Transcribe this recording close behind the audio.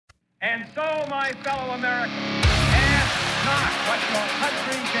And so, my fellow Americans, ask not what your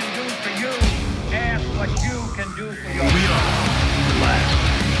country can do for you. Ask what you can do for yourself. We are the last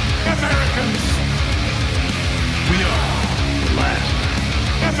Americans. We are the last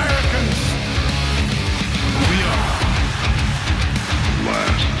Americans. We are the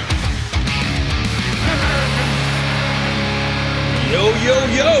last Americans. Yo, yo,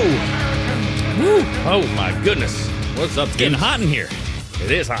 yo. Woo. Oh, my goodness. What's up? It's getting hot in here. It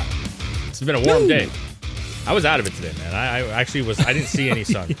is hot. It's been a warm day. I was out of it today, man. I actually was. I didn't see any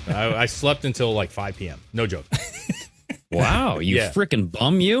sun. I slept until like 5 p.m. No joke. Wow, you freaking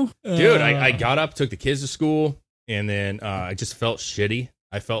bum, you. Dude, I got up, took the kids to school, and then I just felt shitty.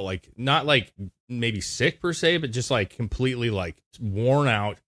 I felt like, not like maybe sick per se, but just like completely like worn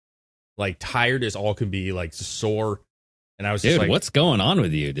out, like tired as all could be, like sore. And I was just like, what's going on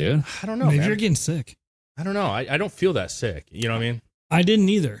with you, dude? I don't know, Maybe man. you're getting sick. I don't know. I don't feel that sick. You know what I mean? I didn't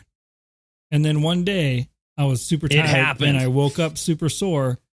either. And then one day I was super tired. It happened. And I woke up super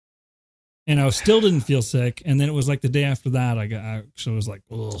sore and I still didn't feel sick. And then it was like the day after that, I actually was like,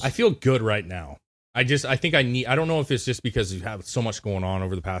 ugh. I feel good right now. I think I don't know if it's just because you have so much going on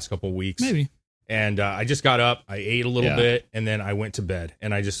over the past couple of weeks. Maybe. And I just got up, I ate a little bit, and then I went to bed.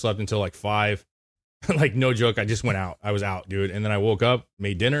 And I just slept until like 5. Like, no joke, I just went out. I was out, dude. And then I woke up,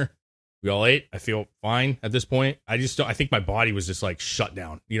 made dinner. We all ate. I feel fine at this point. I think my body was just like shut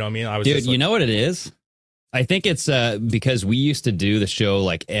down. You know what I mean? I was Dude, just like, you know what it is? I think it's because we used to do the show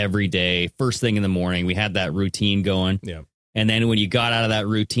like every day, first thing in the morning. We had that routine going. Yeah. And then when you got out of that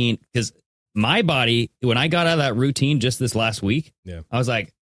routine, because my body, when I got out of that routine just this last week, I was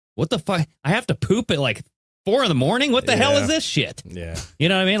like, what the fuck? I have to poop at like 4 a.m. What the hell is this shit? Yeah. You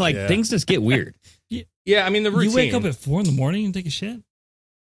know what I mean? Like things just get weird. Yeah, I mean, the routine. You wake up at 4 a.m. and take a shit?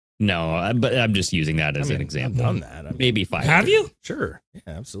 No, but I'm just using that as an example. I've done that. Maybe 5. Have you? Sure. Yeah,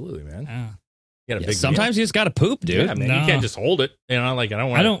 absolutely, man. Yeah. You got a big sometimes you just got to poop, dude. Yeah, man. No. You can't just hold it. You know, like,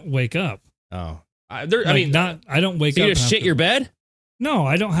 I don't wake up. Oh. I I don't wake so up. You just shit your bed? No,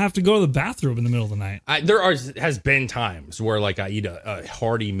 I don't have to go to the bathroom in the middle of the night. Has been times where like I eat a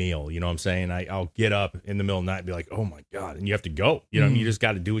hearty meal, you know what I'm saying? I'll get up in the middle of the night and be like, oh my God, and you have to go. You know what I mean? You just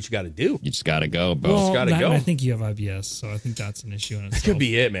got to do what you got to do. You just got to go, bro. Just gotta go. I think you have IBS, so I think that's an issue in itself. That could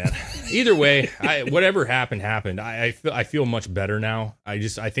be it, man. Either way, whatever happened. I feel much better now. I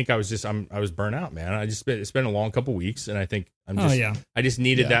think I was burnt out, man. It's been a long couple weeks, and I think I just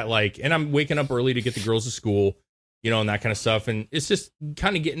needed that, like, and I'm waking up early to get the girls to school, you know, and that kind of stuff. And it's just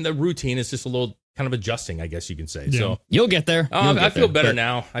kind of getting the routine. It's just a little kind of adjusting, I guess you can say. Yeah. So you'll get there. I feel better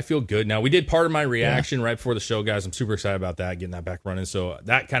now. I feel good now. We did part of my reaction right before the show, guys. I'm super excited about that, getting that back running. So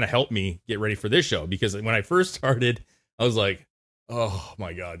that kind of helped me get ready for this show, because when I first started, I was like, oh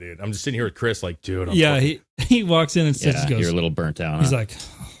my God, dude. I'm just sitting here with Chris like, dude. He walks in and sits and goes, you're a little burnt out. He's like,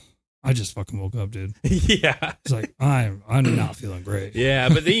 I just fucking woke up, dude. Yeah. He's like, I'm not feeling great. Yeah,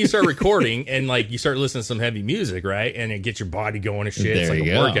 but then you start recording and like you start listening to some heavy music, right? And it gets your body going and shit. There it's like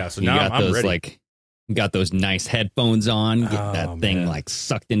you a go. workout. So you now got I'm those, ready. Like, you got those nice headphones on. Get that thing like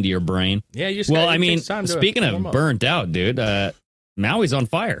sucked into your brain. Yeah, you just speaking of burnt out, dude, Maui's on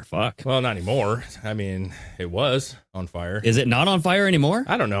fire. Fuck. Well, not anymore. I mean, it was on fire. Is it not on fire anymore?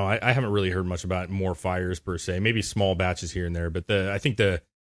 I don't know. I haven't really heard much about more fires per se. Maybe small batches here and there, but I think the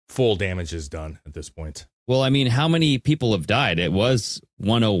full damage is done at this point. Well, I mean, how many people have died? It was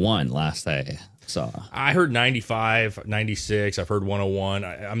 101 last I saw. I heard 95, 96. I've heard 101.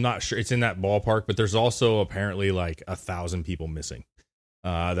 I'm not sure. It's in that ballpark, but there's also apparently like 1,000 people missing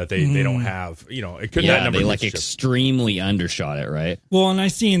that they don't have. You know, it could that number. They like extremely undershot it, right? Well, and I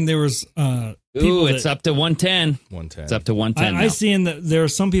seen there was it's up to 110. 110. It's up to 110. I seen that there are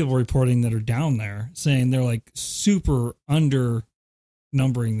some people reporting that are down there saying they're like super under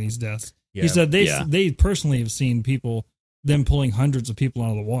numbering these deaths. Yeah. He said they personally have seen them pulling hundreds of people out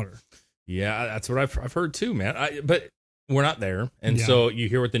of the water. Yeah, that's what I've heard too, man. But we're not there, and so you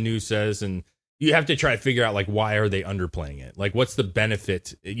hear what the news says, and you have to try to figure out like why are they underplaying it? Like, what's the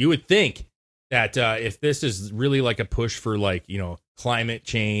benefit? You would think that if this is really like a push for like climate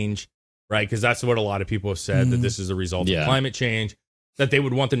change, right? Because that's what a lot of people have said that this is a result of climate change, that they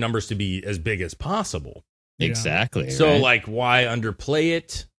would want the numbers to be as big as possible. Exactly. So like, why underplay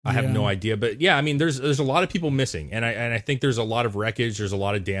it? I have no idea. But yeah, I mean, there's a lot of people missing, and I think there's a lot of wreckage. There's a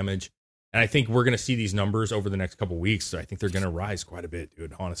lot of damage, and I think we're going to see these numbers over the next couple of weeks. So I think they're going to rise quite a bit,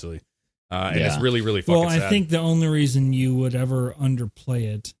 dude. Honestly, and it's really, really fucking sad. I think the only reason you would ever underplay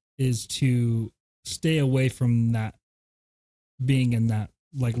it is to stay away from that being in that,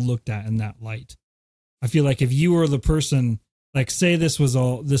 like, looked at in that light. I feel like if you were the person, like, say this was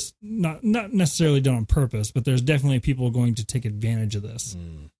all this, not necessarily done on purpose, but there's definitely people going to take advantage of this.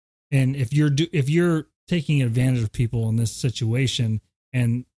 And if you're taking advantage of people in this situation,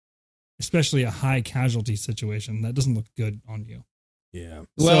 and especially a high casualty situation, that doesn't look good on you. Yeah.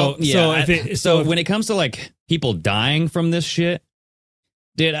 Well, So when it comes to like people dying from this shit,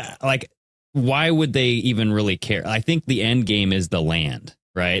 why would they even really care? I think the end game is the land,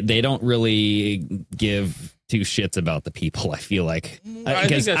 right? They don't really give two shits about the people. I feel like,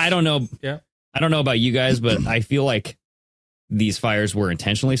 because I don't know. Yeah. I don't know about you guys, but I feel like these fires were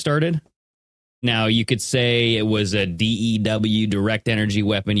intentionally started. Now, you could say it was a DEW, direct energy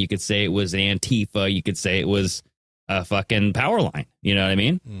weapon. You could say it was Antifa. You could say it was a fucking power line. You know what I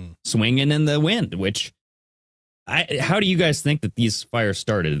mean? Swinging in the wind, which how do you guys think that these fires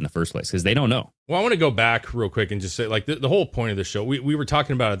started in the first place? Because they don't know. Well, I want to go back real quick and just say, like, the whole point of the show, we were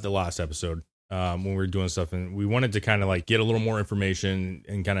talking about it the last episode when we were doing stuff, and we wanted to kind of like get a little more information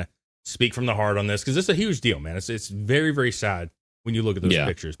and kind of speak from the heart on this, because it's a huge deal, man. It's very, very sad when you look at those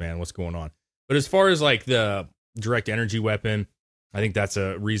pictures, man, what's going on. But as far as like the direct energy weapon, I think that's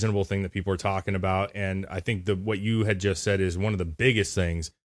a reasonable thing that people are talking about. And I think what you had just said is one of the biggest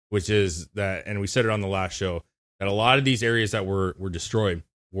things, which is that, and we said it on the last show, that a lot of these areas that were destroyed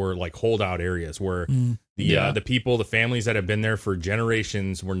were like holdout areas where the people, the families that have been there for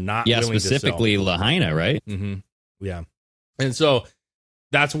generations were not willing to sell. Specifically Lahaina, right? Mm-hmm. Yeah. And so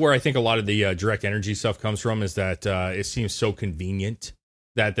that's where I think a lot of the direct energy stuff comes from, is that it seems so convenient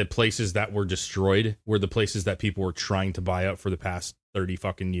that the places that were destroyed were the places that people were trying to buy up for the past 30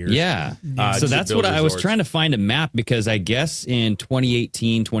 fucking years. Yeah. So that's what I was trying to find a map, because I guess in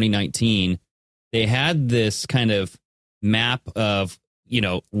 2018, 2019, they had this kind of map of,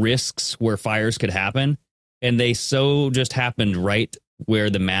 risks where fires could happen. And they just happened right where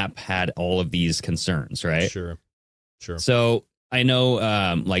the map had all of these concerns, right? Sure. So I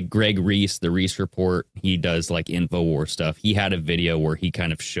know like Greg Reese, the Reese Report, he does like InfoWars stuff. He had a video where he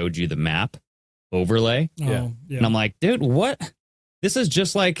kind of showed you the map overlay. Yeah. And I'm like, dude, what? This is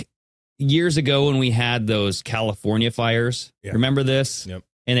just like years ago when we had those California fires. Yeah. Remember this? Yep.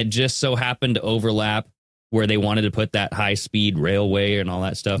 And it just so happened to overlap where they wanted to put that high speed railway and all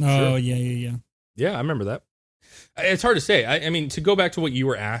that stuff. Oh, yeah. Yeah, I remember that. It's hard to say. I mean, to go back to what you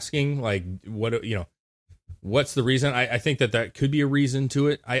were asking, like, what's the reason? I think that could be a reason to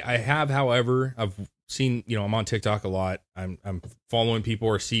it. I have, however, I've seen, I'm on TikTok a lot. I'm following people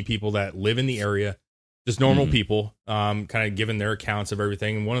or see people that live in the area, just normal people, kind of giving their accounts of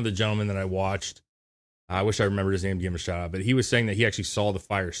everything. And one of the gentlemen that I watched, I wish I remembered his name to give him a shout out, but he was saying that he actually saw the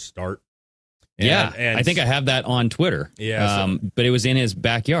fire start. And I think I have that on Twitter. Yeah. But it was in his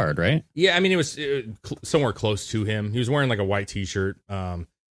backyard, right? Yeah, I mean, it was somewhere close to him. He was wearing like a white t-shirt.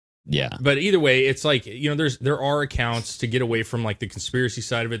 Yeah. But either way, it's like, there are accounts to get away from like the conspiracy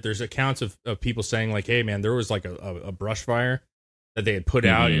side of it. There's accounts of people saying like, hey, man, there was like a brush fire that they had put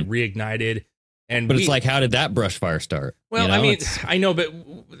out and reignited. But it's like, how did that brush fire start? Well, I mean, I know, but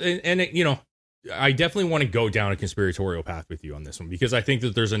I definitely want to go down a conspiratorial path with you on this one, because I think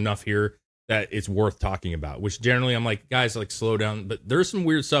that there's enough here that it's worth talking about, which generally I'm like, guys, like, slow down. But there's some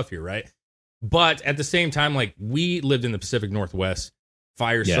weird stuff here, right? But at the same time, like, we lived in the Pacific Northwest.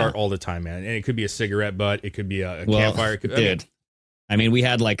 Fires start all the time, man. And it could be a cigarette butt. It could be a campfire. I mean, we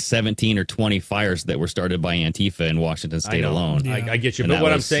had like 17 or 20 fires that were started by Antifa in Washington State alone. Yeah. I get you. But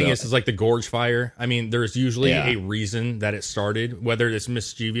what I'm saying is like the Gorge Fire. I mean, there's usually a reason that it started, whether it's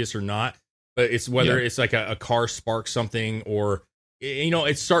mischievous or not. But it's whether it's like a car sparks something, or,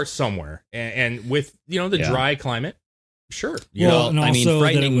 it starts somewhere. And with, the dry climate, sure.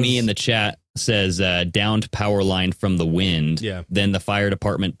 Frightening Me in the chat says downed power line from the wind. Yeah. Then the fire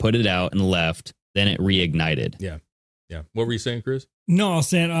department put it out and left. Then it reignited. Yeah. What were you saying, Chris? No, I was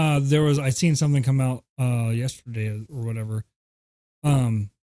saying I seen something come out yesterday or whatever.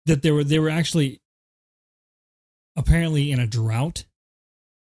 That they were actually apparently in a drought.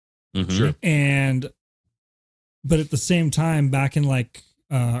 Mm-hmm. Sure. But at the same time, back in like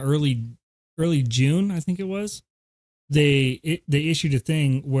early June, I think it was, they issued a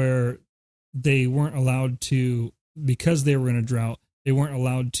thing where they weren't allowed to, because they were in a drought, they weren't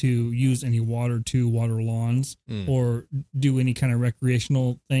allowed to use any water to water lawns or do any kind of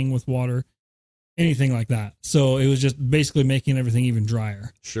recreational thing with water, anything like that. So it was just basically making everything even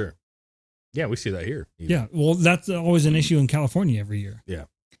drier. Sure. Yeah, we see that here. Yeah. Well, that's always an issue in California every year. Yeah.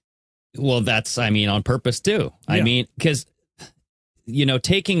 Well, that's, on purpose too. Yeah. I mean, because,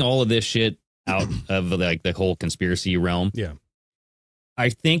 taking all of this shit out of like the whole conspiracy realm. Yeah. I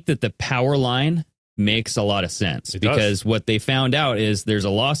think that the power line makes a lot of sense, because what they found out is there's a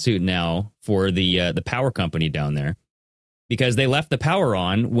lawsuit now for the power company down there, because they left the power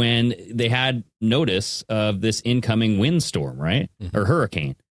on when they had notice of this incoming windstorm, right? Mm-hmm. Or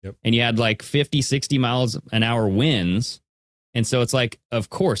hurricane. Yep. And you had like 50, 60 miles an hour winds. And so it's like, of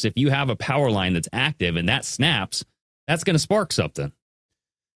course, if you have a power line that's active and that snaps, that's going to spark something.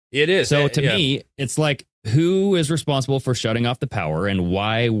 It is. So to me, it's like, who is responsible for shutting off the power and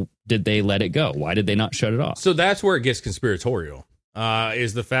why did they let it go? Why did they not shut it off? So that's where it gets conspiratorial,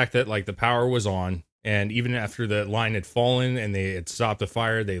 is the fact that like the power was on, and even after the line had fallen and they had stopped the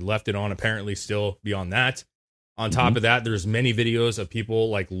fire, they left it on, apparently still beyond that. On top of that, there's many videos of people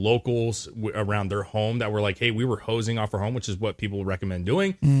like locals around their home that were like, hey, we were hosing off our home, which is what people recommend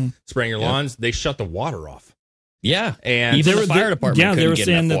doing, spraying your lawns. They shut the water off. Yeah. And even the fire department. Yeah, they were get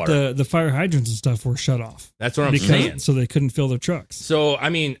saying enough that water. the fire hydrants and stuff were shut off. That's what I'm saying. So they couldn't fill their trucks. So, I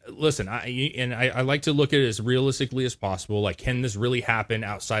mean, listen, I like to look at it as realistically as possible. Like, can this really happen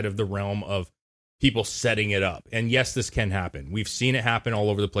outside of the realm of people setting it up? And yes, this can happen. We've seen it happen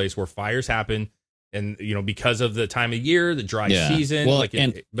all over the place where fires happen. And, you know, because of the time of year, the dry season. Well, like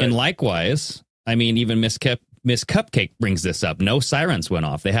and likewise, I mean, even Miss Cupcake brings this up. No sirens went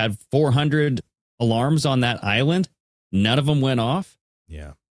off. They had 400 alarms on that island. None of them went off.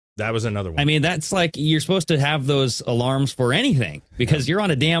 Yeah, that was another one. I mean, that's like, you're supposed to have those alarms for anything because you're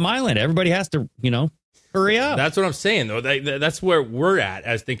on a damn island. Everybody has to, you know, hurry up. That's what I'm saying, though. That's where we're at,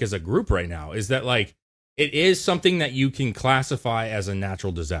 I think, as a group right now, is that like, it is something that you can classify as a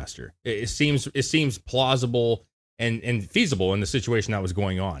natural disaster. It seems plausible and feasible in the situation that was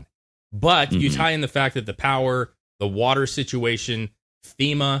going on. But you tie in the fact that the power, the water situation,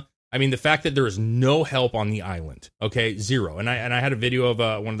 FEMA, I mean, the fact that there is no help on the island, okay, zero. And I had a video of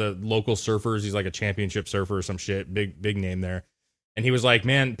one of the local surfers. He's like a championship surfer or some shit, big name there. And he was like,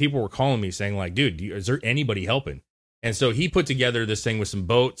 man, people were calling me saying like, dude, is there anybody helping? And so he put together this thing with some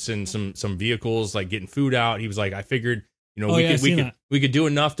boats and some vehicles, like getting food out. He was like, I figured, you know, we could do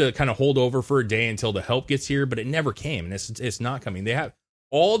enough to kind of hold over for a day until the help gets here, but it never came, and it's not coming. They have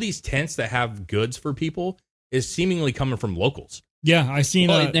all these tents that have goods for people is seemingly coming from locals. Yeah, I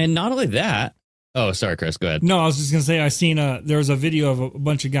seen. And not only that. Oh, sorry, Chris. Go ahead. No, I was just gonna say I seen. There was a video of a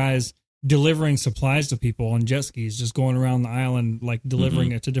bunch of guys delivering supplies to people on jet skis, just going around the island, like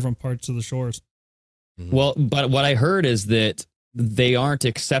delivering it to different parts of the shores. Well, but what I heard is that they aren't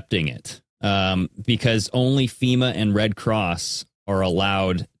accepting it because only FEMA and Red Cross are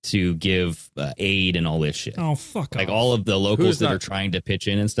allowed to give aid and all this shit. Oh, fuck! Like off. all of the locals that are trying to pitch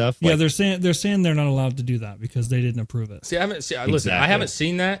in and stuff. Yeah, like, they're saying they're not allowed to do that because they didn't approve it. Listen, I haven't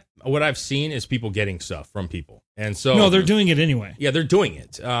seen that. What I've seen is people getting stuff from people, and so no, they're doing it anyway. Yeah, they're doing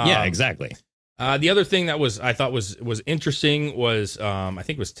it. Yeah, exactly. The other thing that I thought was interesting was I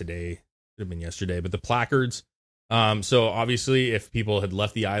think it was today. Have been yesterday, but the placards. So obviously, if people had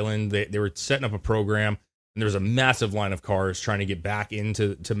left the island, they were setting up a program, and there was a massive line of cars trying to get back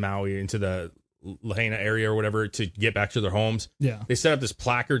into Maui, into the Lahaina area or whatever, to get back to their homes. Yeah, they set up this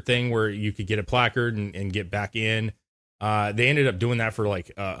placard thing where you could get a placard and get back in. They ended up doing that for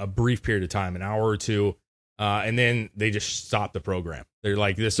like a brief period of time, an hour or two, and then they just stopped the program. They're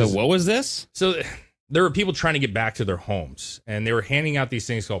like, what was this? So there were people trying to get back to their homes, and they were handing out these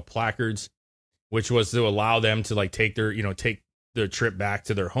things called placards, which was to allow them to like take their trip back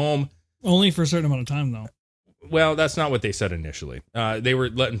to their home. Only for a certain amount of time, though. Well, that's not what they said initially. They were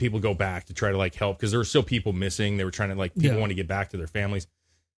letting people go back to try to like help because there were still people missing. They were trying to like people want to get back to their families.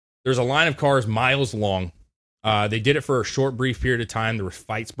 There's a line of cars miles long. They did it for a short, brief period of time. There were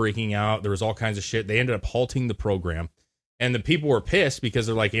fights breaking out. There was all kinds of shit. They ended up halting the program. And the people were pissed because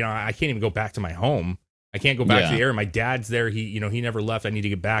they're like, I can't even go back to my home. I can't go back to the area. My dad's there. He never left. I need to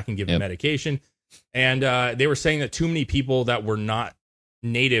get back and give him medication. And they were saying that too many people that were not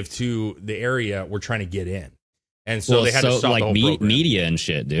native to the area were trying to get in. And so they had to stop the whole program. Media and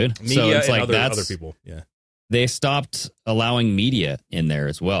shit, dude. Media so it's and like other people. Yeah. They stopped allowing media in there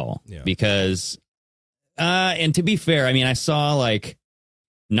as well because, and to be fair, I mean, I saw like,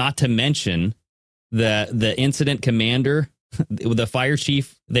 not to mention the incident commander, the fire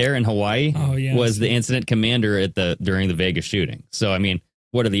chief there in Hawaii was the incident commander during the Vegas shooting. So, I mean,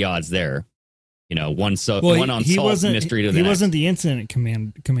 what are the odds there? You know, one unsolved mystery to the next. He wasn't the incident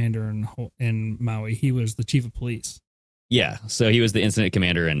commander in Maui. He was the chief of police. Yeah, so he was the incident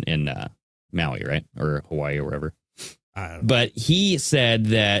commander in Maui, right? Or Hawaii or wherever. But he said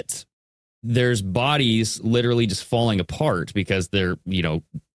that there's bodies literally just falling apart because they're,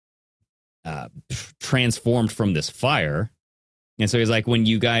 transformed from this fire. And so he's like, when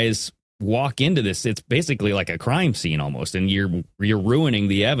you guys walk into this, it's basically like a crime scene almost, and you're ruining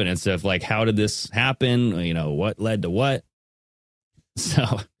the evidence of like, how did this happen? What led to what? So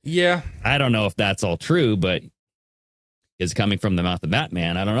yeah, I don't know if that's all true, but it's coming from the mouth of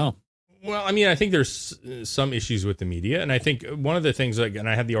Batman. I don't know. Well, I mean, I think there's some issues with the media, and I think one of the things, like, and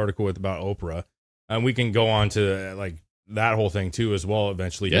I had the article about Oprah, and we can go on to like that whole thing too as well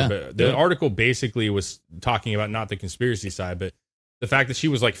eventually. Yeah. But the article basically was talking about not the conspiracy side, but the fact that she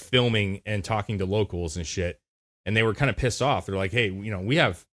was like filming and talking to locals and shit, and they were kind of pissed off. They're like, hey, we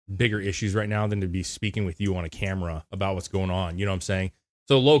have bigger issues right now than to be speaking with you on a camera about what's going on. You know what I'm saying?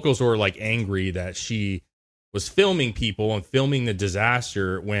 So locals were like angry that she was filming people and filming the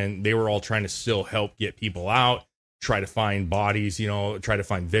disaster when they were all trying to still help get people out, try to find bodies, try to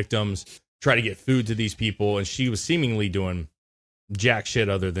find victims, try to get food to these people. And she was seemingly doing jack shit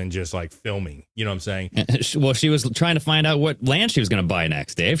other than just like filming. You know what I'm saying? Well, she was trying to find out what land she was going to buy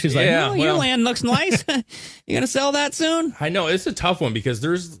next, Dave. She's like, your land looks nice. You going to sell that soon? I know it's a tough one because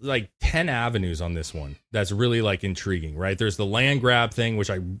there's like 10 avenues on this one. That's really like intriguing, right? There's the land grab thing, which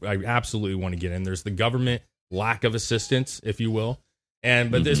I absolutely want to get in. There's the government lack of assistance, if you will.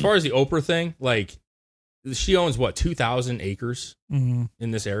 But as far as the Oprah thing, like she owns 2,000 acres in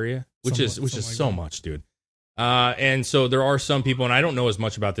this area, which is so much, dude. And so there are some people, and I don't know as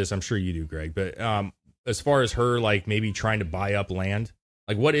much about this. I'm sure you do, Greg. But as far as her, like maybe trying to buy up land,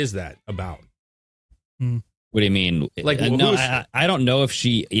 like what is that about? What do you mean? Like, no, I don't know if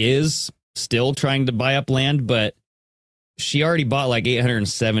she is still trying to buy up land, but she already bought like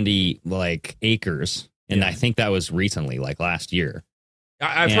 870 like acres, and I think that was recently, like last year.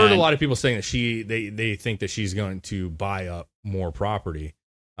 I've heard a lot of people saying that they think that she's going to buy up more property.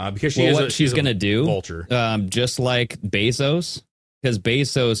 Because she's going to do, vulture. Just like Bezos, because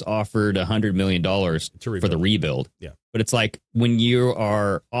Bezos offered $100 million for the rebuild. Yeah. But it's like when you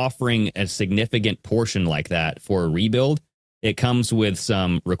are offering a significant portion like that for a rebuild, it comes with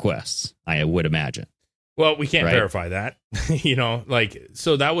some requests, I would imagine. Well, we can't verify that,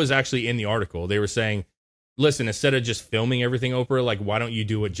 so that was actually in the article. They were saying, listen, instead of just filming everything, Oprah, like, why don't you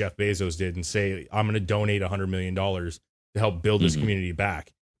do what Jeff Bezos did and say, I'm going to donate $100 million to help build this community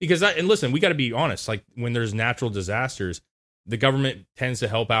back? Because and listen, we got to be honest, like when there's natural disasters, the government tends to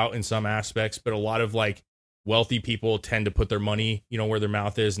help out in some aspects, but a lot of like wealthy people tend to put their money, where their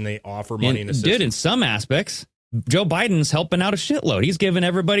mouth is, and they offer money and assistance. Dude, in some aspects, Joe Biden's helping out a shitload. He's giving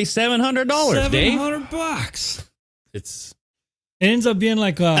everybody $700, Dave. $700. It ends up being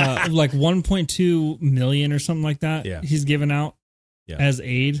like like 1.2 million or something like that. Yeah. He's given out as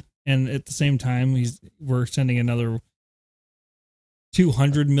aid, and at the same time we're sending another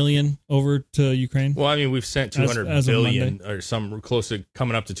 200 million over to Ukraine. Well, I mean, we've sent 200 billion or some close to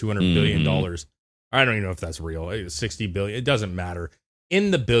coming up to $200 billion. I don't even know if that's real. 60 billion. It doesn't matter.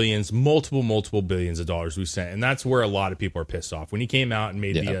 In the billions, multiple billions of dollars we sent. And that's where a lot of people are pissed off. When he came out and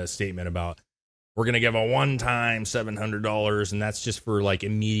made the statement about, we're going to give a one-time $700, and that's just for like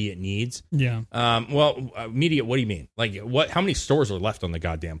immediate needs. Yeah. Immediate, what do you mean? Like how many stores are left on the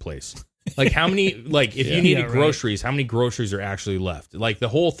goddamn place? Like how many, like if you needed groceries, how many groceries are actually left? Like the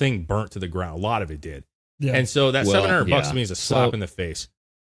whole thing burnt to the ground. A lot of it did. Yeah. And so that $700 to me is a slap in the face.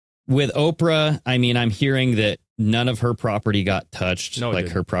 With Oprah, I mean, I'm hearing that none of her property got touched. No, like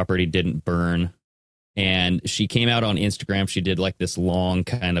her property didn't burn. And she came out on Instagram. She did like this long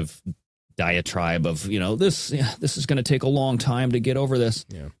kind of diatribe of, this is going to take a long time to get over this.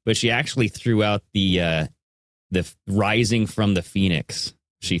 Yeah. But she actually threw out the rising from the phoenix.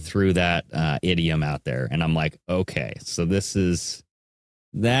 She threw that idiom out there, and I'm like, okay, so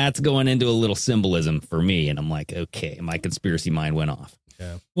that's going into a little symbolism for me, and I'm like, okay, my conspiracy mind went off.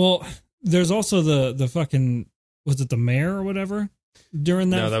 Yeah. Well, there's also the fucking, was it the mayor or whatever? During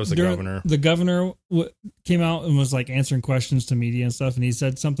that, no, that was the governor. The governor came out and was like answering questions to media and stuff, and he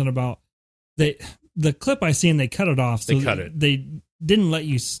said something about the clip I seen, they cut it off. So they didn't let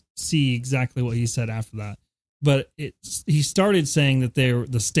you see exactly what he said after that. But he started saying that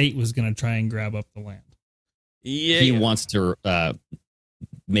the state was going to try and grab up the land. Yeah, he wants to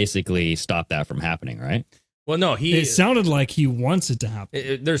basically stop that from happening, right? Well, no, it sounded like he wants it to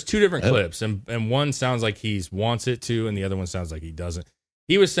happen. There's two different clips, and one sounds like he wants it to, and the other one sounds like he doesn't.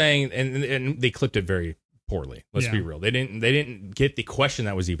 He was saying, and they clipped it very poorly. Let's be real. They didn't get the question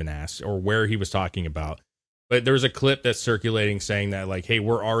that was even asked or where he was talking about. But there was a clip that's circulating saying that, like, hey,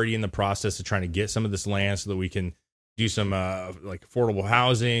 we're already in the process of trying to get some of this land so that we can do some like affordable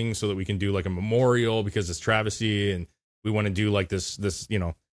housing, so that we can do like a memorial because it's travesty, and we want to do like this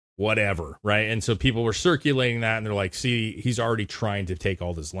whatever, right? And so people were circulating that, and they're like, see, he's already trying to take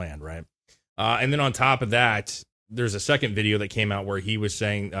all this land, right? And then on top of that, there's a second video that came out where he was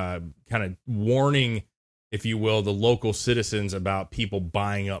saying, kind of warning, if you will, the local citizens about people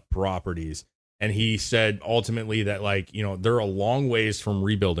buying up properties. And he said ultimately that, like, they're a long ways from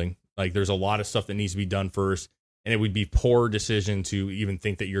rebuilding. Like, there's a lot of stuff that needs to be done first. and it would be poor decision to even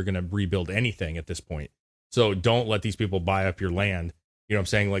think that you're going to rebuild anything at this point. So don't let these people buy up your land. You know what I'm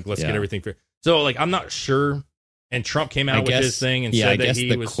saying? Like, let's get everything fair. So, like, I'm not sure. And Trump came out with his thing and said that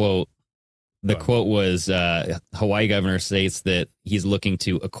he was... The quote was, Hawaii governor states that he's looking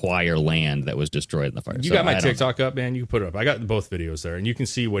to acquire land that was destroyed in the fire. You got my TikTok up, man. You can put it up. I got both videos there, and you can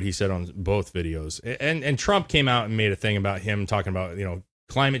see what he said on both videos. And Trump came out and made a thing about him talking about,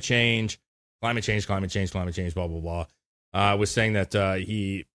 climate change, blah, blah, blah. Was saying that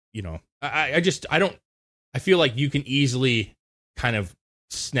he, I feel like you can easily kind of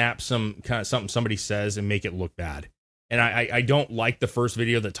snap something somebody says and make it look bad. And I don't like the first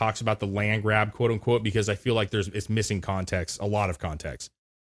video that talks about the land grab, quote unquote, because I feel like it's missing context, a lot of context.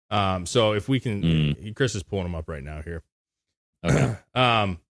 So if we can, Chris is pulling them up right now here. Okay.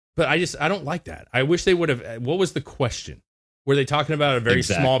 But I don't like that. I wish they would have. What was the question? Were they talking about a very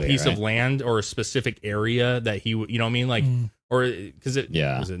small piece of land or a specific area that he, you know what I mean? Like, or because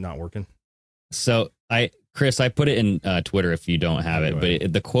was it not working? So Chris, I put it in Twitter if you don't have it,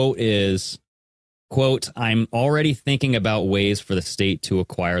 but the quote is, quote, "I'm already thinking about ways for the state to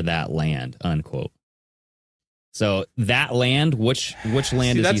acquire that land," unquote. So that land, which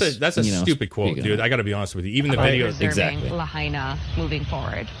land is that's a stupid quote, dude. I got to be honest with you. Even the video, exactly. Lahaina moving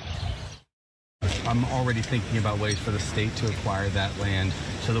forward. I'm already thinking about ways for the state to acquire that land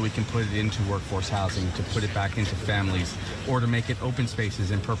so that we can put it into workforce housing, to put it back into families, or to make it open spaces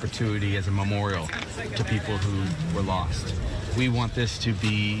in perpetuity as a memorial to people who were lost. We want this to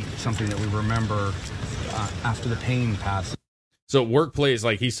be something that we remember after the pain passes. So workplace,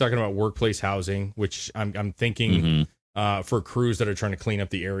 like he's talking about workplace housing, which I'm thinking for crews that are trying to clean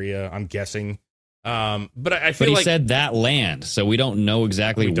up the area, I'm guessing. But I feel like he said that land, so we don't know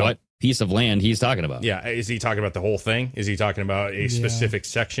exactly what piece of land he's talking about. Yeah, is he talking about the whole thing? Is he talking about a specific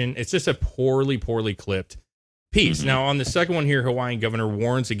section? It's just a poorly clipped piece. Now, on the second one here, Hawaiian governor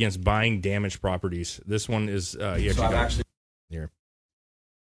warns against buying damaged properties. This one is here.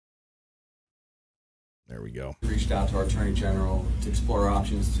 There we go. Reached out to our attorney general to explore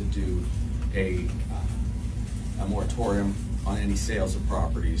options to do a moratorium on any sales of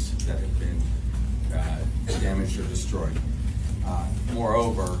properties that have been damaged or destroyed.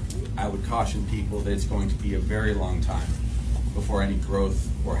 Moreover, I would caution people that it's going to be a very long time before any growth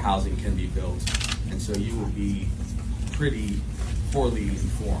or housing can be built, and so you will be pretty poorly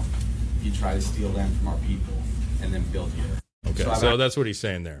informed if you try to steal land from our people and then build here. Okay, so that's what he's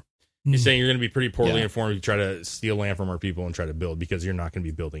saying there. He's saying you're going to be pretty poorly informed if you try to steal land from our people and try to build, because you're not going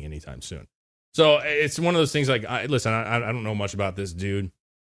to be building anytime soon. So it's one of those things like, I don't know much about this dude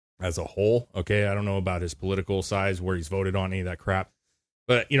as a whole. Okay, I don't know about his political sides, where he's voted on, any of that crap.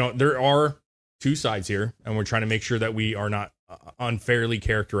 But, there are two sides here, and we're trying to make sure that we are not unfairly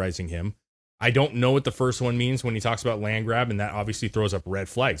characterizing him. I don't know what the first one means when he talks about land grab, and that obviously throws up red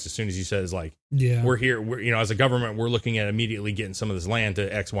flags as soon as he says, like, we're here, as a government, we're looking at immediately getting some of this land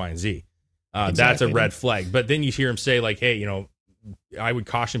to X, Y, and Z. That's a red flag. But then you hear him say, like, hey, I would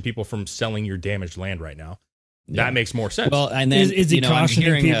caution people from selling your damaged land right now. That makes more sense. Well, and then is he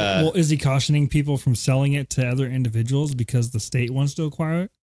cautioning people? Is he cautioning people from selling it to other individuals because the state wants to acquire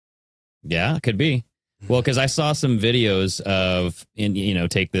it? Yeah, it could be. Well, because I saw some videos of,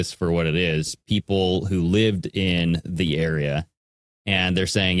 take this for what it is, people who lived in the area, and they're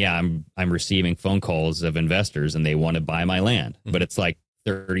saying, I'm receiving phone calls of investors and they want to buy my land, but it's like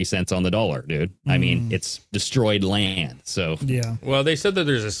 30 cents on the dollar, dude. I mean, it's destroyed land. So well, they said that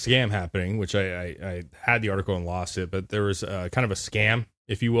there's a scam happening, which I had the article and lost it, but there was kind of a scam,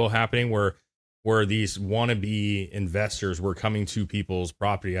 if you will, happening where these wannabe investors were coming to people's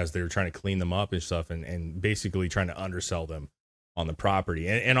property as they were trying to clean them up and stuff, and basically trying to undersell them on the property.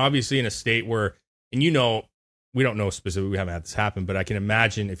 And obviously in a state where, and we don't know specifically, we haven't had this happen, but I can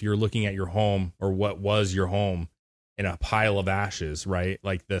imagine if you're looking at your home or what was your home in a pile of ashes, right?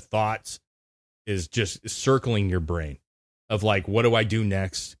 Like the thoughts is just circling your brain of like, what do I do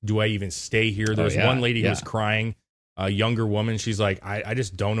next? Do I even stay here? There's one lady who was crying, a younger woman. She's like, I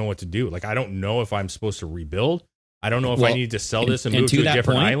just don't know what to do. Like, I don't know if I'm supposed to rebuild. I don't know if I need to sell this and move to a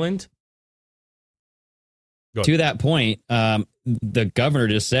different island. To that point, the governor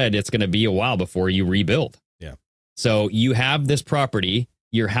just said it's going to be a while before you rebuild. Yeah. So you have this property,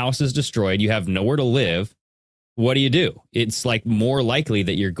 your house is destroyed, you have nowhere to live. What do? It's like more likely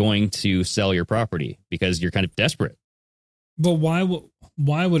that you're going to sell your property because you're kind of desperate. But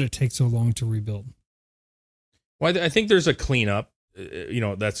why would it take so long to rebuild? Well, I think there's a cleanup.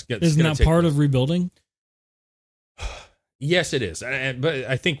 Isn't that part of rebuilding? Yes, it is. But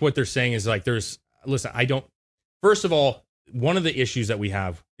I think what they're saying is like, first of all, one of the issues that we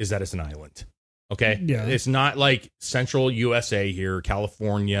have is that it's an island. Okay. Yeah. It's not like central USA here,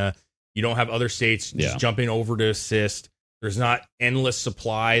 California. You don't have other states just jumping over to assist. There's not endless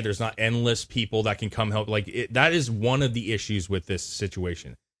supply. There's not endless people that can come help. That is one of the issues with this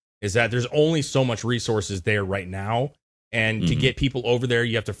situation, is that there's only so much resources there right now. And to get people over there,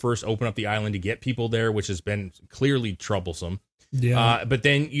 you have to first open up the island to get people there, which has been clearly troublesome. Yeah. But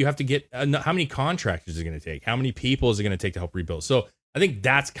then you have to get how many contractors is it going to take? How many people is it going to take to help rebuild? So I think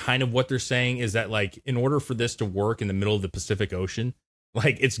that's kind of what they're saying, is that like in order for this to work in the middle of the Pacific Ocean,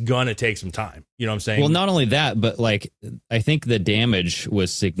 like it's going to take some time. You know what I'm saying? Well, not only that, but like I think the damage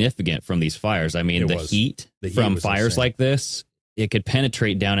was significant from these fires. I mean, the heat from fires like this, it could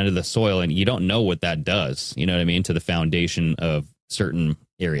penetrate down into the soil, and you don't know what that does. You know what I mean? To the foundation of certain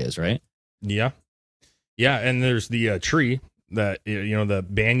areas, right? Yeah. Yeah. And there's the tree that, the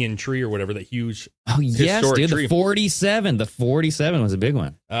banyan tree or whatever, that huge. Oh, yes, dude. Tree. The 47 was a big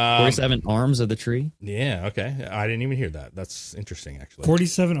one. 47 arms of the tree. Yeah. Okay. I didn't even hear that. That's interesting, actually.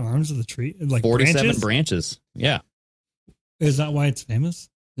 47 arms of the tree? Like 47 branches. Yeah. Is that why it's famous?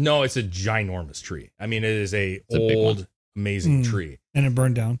 No, it's a ginormous tree. I mean, it is a old, amazing tree. And it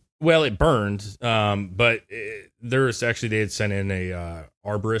burned down. Well, it burned, but there was actually, they had sent in a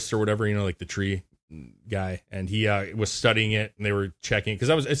arborist or whatever, like the tree guy, and he was studying it, and they were checking,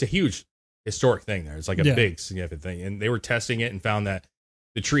 because it's a huge historic thing there. It's like a big significant thing, and they were testing it and found that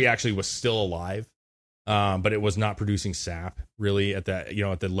the tree actually was still alive, but it was not producing sap really at that,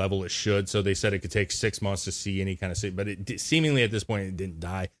 at the level it should. So they said it could take 6 months to see any kind of, but it seemingly at this point it didn't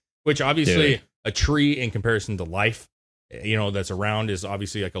die, which obviously a tree in comparison to life, that's around, is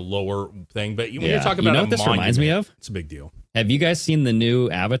obviously like a lower thing. But when you're talking about what this reminds me of? It's a big deal. Have you guys seen the new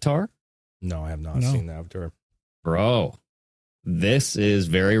Avatar? No, I have not seen the Avatar. Bro, this is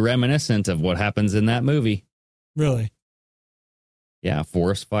very reminiscent of what happens in that movie. Really? Yeah,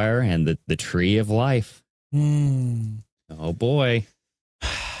 forest fire and the tree of life. Oh, boy.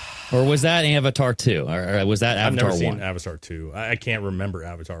 Or was that Avatar 2? Or was that Avatar 1? I've never seen Avatar 2. I can't remember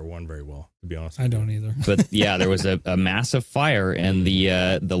Avatar 1 very well, to be honest. I don't either. But yeah, there was a massive fire in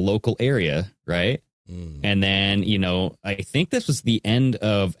the local area, right? And then, I think this was the end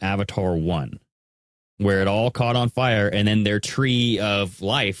of Avatar 1, where it all caught on fire, and then their tree of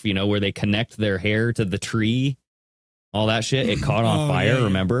life, where they connect their hair to the tree, all that shit, it caught on fire, yeah.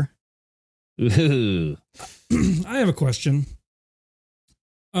 Remember? Ooh. I have a question.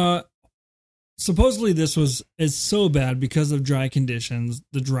 Supposedly this is so bad because of dry conditions,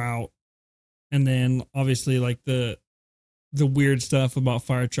 the drought, and then obviously like the weird stuff about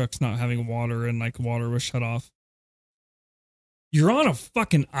fire trucks not having water, and like water was shut off. You're on a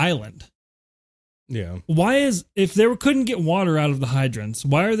fucking island. Yeah. If they couldn't get water out of the hydrants,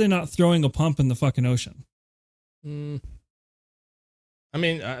 why are they not throwing a pump in the fucking ocean? I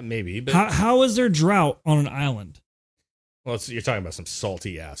mean, maybe, but how is there drought on an island? Well, you're talking about some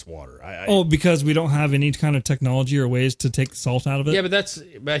salty ass water. Because we don't have any kind of technology or ways to take the salt out of it. Yeah, but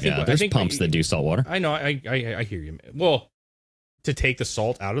I think there's pumps that do salt water. I know. I hear you. Well, to take the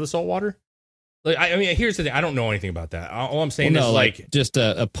salt out of the salt water. Like, I mean, here's the thing. I don't know anything about that. All I'm saying is like just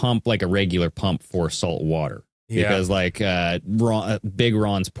a pump, like a regular pump for salt water. Yeah. Because like Big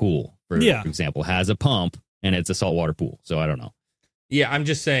Ron's pool, for example, has a pump, and it's a saltwater pool. So I don't know. Yeah, I'm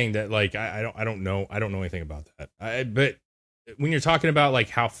just saying that like I don't know anything about that. But when you're talking about like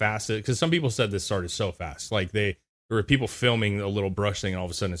how fast because some people said this started so fast, like there were people filming a little brush thing, and all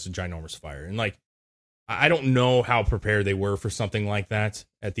of a sudden it's a ginormous fire, and like I don't know how prepared they were for something like that.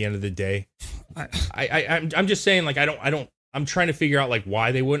 At the end of the day, I'm just saying like I'm trying to figure out like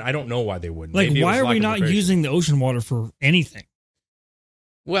why they wouldn't. I don't know why they wouldn't. Like, why are we not using the ocean water for anything?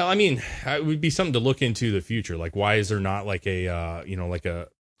 Well, I mean, it would be something to look into the future. Like, why is there not like a like a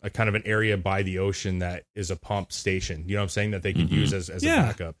kind of an area by the ocean that is a pump station? You know what I'm saying, that they could use as a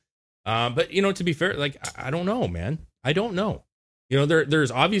backup. But to be fair, like I don't know, man. I don't know. There's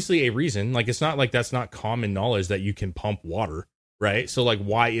obviously a reason. Like, it's not like that's not common knowledge that you can pump water, right? So like,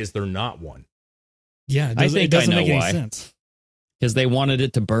 why is there not one? Yeah, it doesn't make any sense. Because they wanted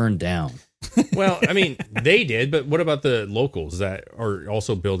it to burn down. Well, I mean, they did, but what about the locals that are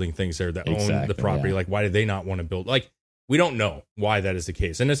also building things there that own the property? Yeah. Like, why did they not want to build? Like, we don't know why that is the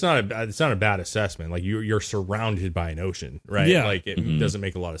case, and it's not a bad assessment. Like, you're surrounded by an ocean, right? Yeah. Like, it doesn't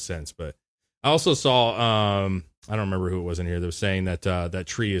make a lot of sense. But I also saw, I don't remember who it was in here that was saying that that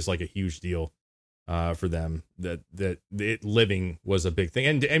tree is like a huge deal for them. That it living was a big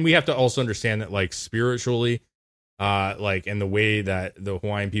thing, and we have to also understand that like spiritually. Like, and the way that the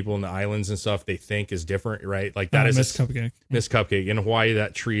Hawaiian people in the islands and stuff they think is different, right? Like that is Miss Cupcake. Miss Cupcake in Hawaii.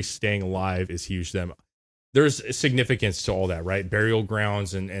 That tree staying alive is huge to them. there's significance to all that, right? Burial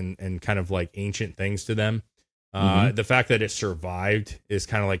grounds and kind of like ancient things to them. The fact that it survived is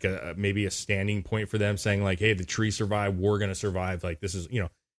kind of like maybe a standing point for them, saying like, hey, the tree survived, we're going to survive. Like this is,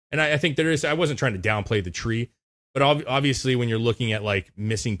 and I think I wasn't trying to downplay the tree, but obviously when you're looking at like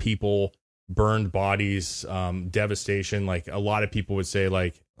missing people, burned bodies, devastation, like a lot of people would say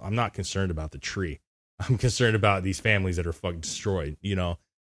like, I'm not concerned about the tree. I'm concerned about these families that are fucking destroyed,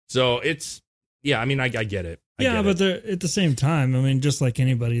 So it's, I mean, I get it. But at the same time, I mean, just like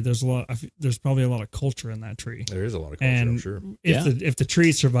anybody, there's probably a lot of culture in that tree. There is a lot of culture, and I'm sure. If the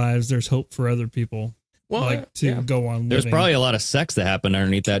tree survives, there's hope for other people go on. There's living. probably a lot of sex that happened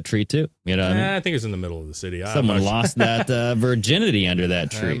underneath that tree too. You know what I mean? I think it's in the middle of the city. Someone lost that virginity under that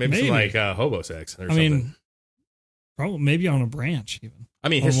tree. Maybe some like hobo sex or something. mean, probably maybe on a branch even. I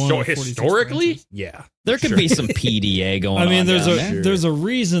mean, historically, yeah. There could be some PDA going on. I mean, there's a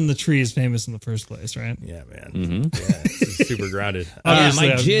reason the tree is famous in the first place, right? Yeah, man. Yeah, it's super grounded. My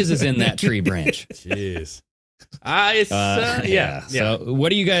jizz is in that tree branch. Jeez. Yeah. So what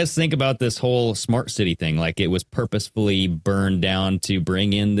do you guys think about this whole smart city thing? Like it was purposefully burned down to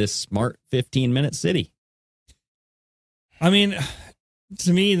bring in this smart 15-minute city. I mean,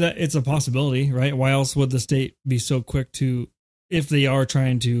 to me, that it's a possibility, right? Why else would the state be so quick to, if they are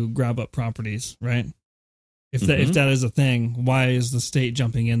trying to grab up properties, right? If that is a thing, why is the state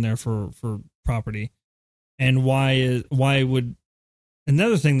jumping in there for property? And why would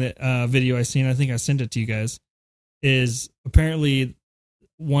another thing that video I seen, I think I sent it to you guys, is apparently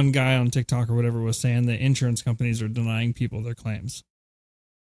one guy on TikTok or whatever was saying that insurance companies are denying people their claims.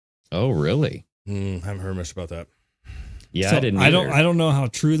 Oh, really? I haven't heard much about that. Yeah, so I didn't. I don't know how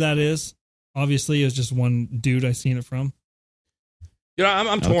true that is. Obviously, it's just one dude I seen it from.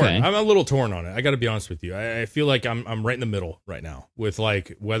 I'm torn. Okay. I'm a little torn on it. I got to be honest with you. I feel like I'm right in the middle right now with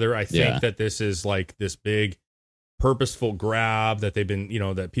like whether I think that this is like this big purposeful grab that they've been,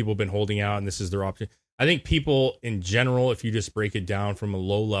 that people have been holding out and this is their option. I think people in general, if you just break it down from a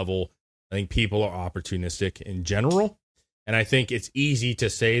low level, I think people are opportunistic in general. And I think it's easy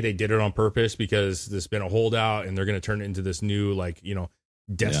to say they did it on purpose because there's been a holdout and they're going to turn it into this new,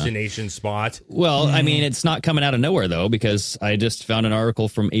 destination spot. Well, I mean, it's not coming out of nowhere, though, because I just found an article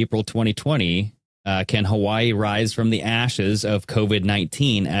from April 2020. Can Hawaii rise from the ashes of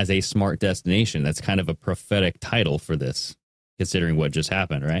COVID-19 as a smart destination? That's kind of a prophetic title for this, considering what just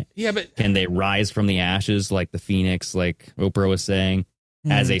happened, right? Yeah, but can they rise from the ashes like the Phoenix, like Oprah was saying,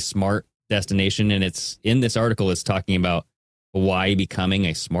 as a smart destination? And it's in this article, it's talking about Hawaii becoming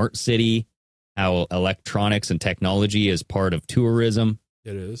a smart city, how electronics and technology is part of tourism.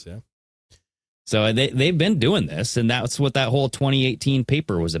 It is, yeah. So they've been doing this, and that's what that whole 2018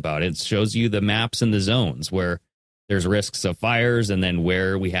 paper was about. It shows you the maps and the zones where there's risks of fires and then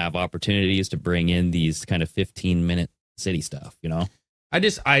where we have opportunities to bring in these kind of 15-minute city stuff, I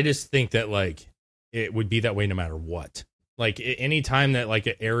just think that, like, it would be that way no matter what. Like, any time that, like,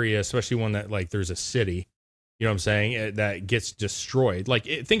 an area, especially one that, like, there's a city, you know what I'm saying, that gets destroyed. Like,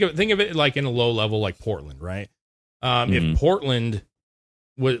 think of it like in a low level, like Portland, right? If Portland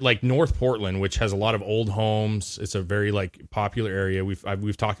was like North Portland, which has a lot of old homes, it's a very like popular area.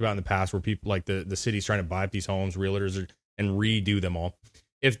 We've talked about in the past where people like the city's trying to buy up these homes, realtors and redo them all.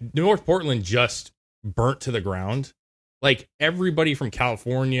 If North Portland just burnt to the ground, like everybody from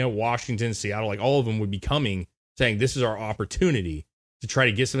California, Washington, Seattle, like all of them would be coming saying this is our opportunity to try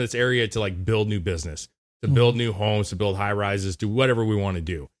to get some of this area to like build new business, to build new homes, to build high rises, do whatever we want to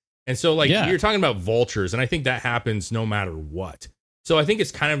do. And so like you're talking about vultures, and I think that happens no matter what. So I think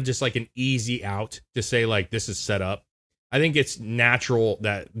it's kind of just like an easy out to say like this is set up. I think it's natural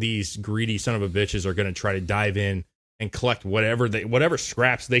that these greedy son of a bitches are going to try to dive in and collect whatever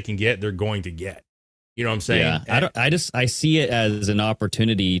scraps they can get, they're going to get. You know what I'm saying? Yeah, I see it as an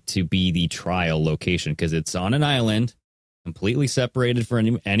opportunity to be the trial location because it's on an island, completely separated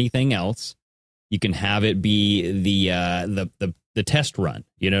from anything else. You can have it be the test run.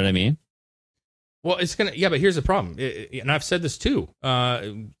 You know what I mean? Well, it's gonna, but here's the problem, and I've said this too.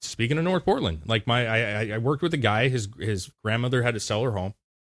 Speaking of North Portland, like I worked with a guy. His grandmother had to sell her home,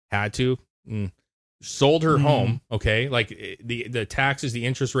 sold her home. Okay, like the taxes, the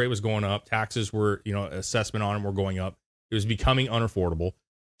interest rate was going up. Taxes were, assessment on them were going up. It was becoming unaffordable.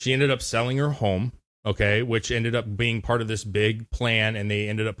 She ended up selling her home. Okay, which ended up being part of this big plan, and they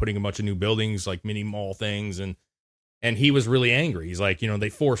ended up putting a bunch of new buildings, like mini mall things, and he was really angry. He's like, they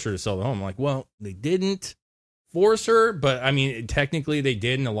forced her to sell the home. I'm like, well, they didn't force her, but I mean, technically they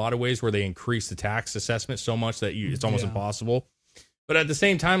did in a lot of ways where they increased the tax assessment so much that it's almost impossible. But at the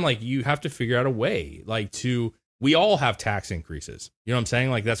same time, like you have to figure out a way like to we all have tax increases. You know what I'm saying?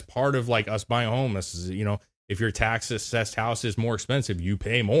 Like that's part of like us buying a home. This is, you know, if your tax assessed house is more expensive, you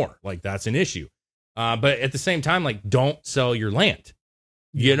pay more. Like that's an issue. But at the same time, like don't sell your land.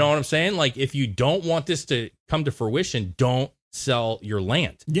 You know what I'm saying? Like if you don't want this to come to fruition, don't sell your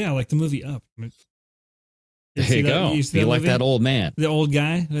land. Yeah, like the movie Up. There you go. Be like that old man. The old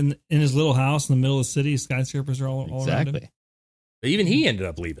guy in his little house in the middle of the city. Skyscrapers are all around him. But even he ended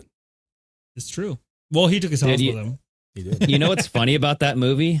up leaving. It's true. Well, he took his house with him. He did. You know what's funny about that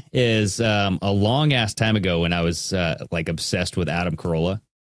movie is a long ass time ago when I was like obsessed with Adam Carolla.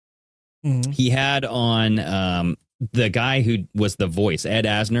 Mm-hmm. He had on the guy who was the voice, Ed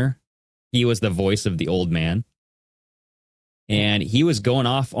Asner. He was the voice of the old man. And he was going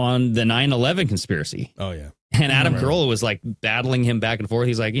off on the 9/11 conspiracy. Oh, yeah. And Adam Carolla was like battling him back and forth.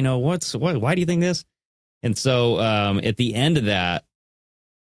 He's like, you know, why do you think this? And so at the end of that,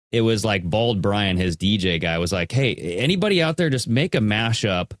 it was like Bald Brian, his DJ guy, was like, hey, anybody out there, just make a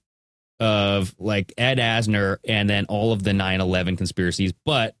mashup of like Ed Asner and then all of the 9/11 conspiracies,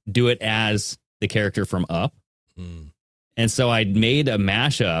 but do it as the character from Up. Mm. And so I made a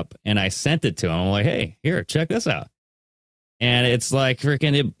mashup and I sent it to him. I'm like, hey, here, check this out. And it's like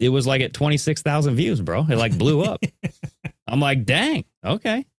freaking, it was like at 26,000 views, bro. It like blew up. I'm like, dang,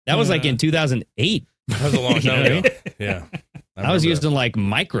 okay. That was like in 2008. That was a long time ago. Yeah. I was using like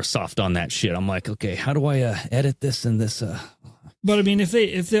Microsoft on that shit. I'm like, okay, how do I edit this and this? But I mean, if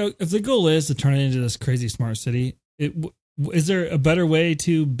the goal is to turn it into this crazy smart city, is there a better way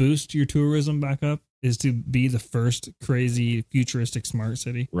to boost your tourism back up? Is to be the first crazy futuristic smart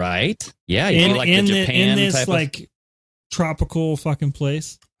city, right? Yeah, you know, like the Japan in this type like tropical fucking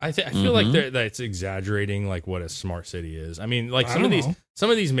place. I feel like that's exaggerating like what a smart city is. I mean, like some of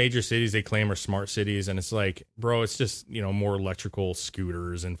these major cities they claim are smart cities, and it's like, bro, it's just, you know, more electrical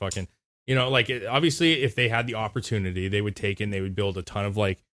scooters and fucking, you know, like obviously if they had the opportunity, they would they would build a ton of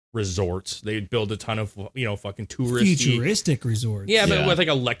like resorts. They'd build a ton of, you know, fucking futuristic resorts. Yeah, but with like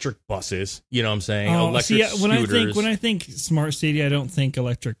electric buses, you know what I'm saying? Electric scooters. When I think smart city, I don't think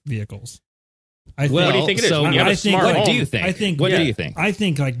electric vehicles. What do you think it is? So when you have a smart home, what do you think? What do you think? I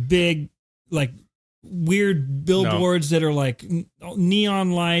think like big, like weird billboards that are like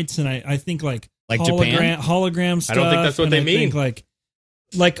neon lights, and I think like hologram stuff. I don't think that's what they mean.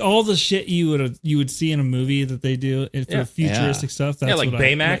 Like all the shit you would see in a movie that they do for futuristic stuff. That's like what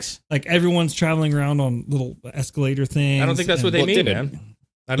Baymax. Like everyone's traveling around on little escalator things. I don't think that's what they mean, man.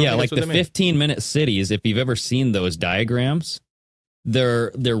 Like the 15-minute cities. If you've ever seen those diagrams.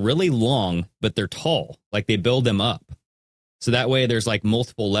 They're really long, but they're tall. Like they build them up. So that way there's like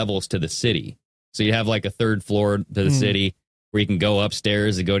multiple levels to the city. So you have like a third floor to the city where you can go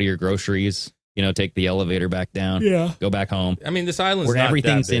upstairs and go to your groceries, you know, take the elevator back down, go back home. I mean, this island's where not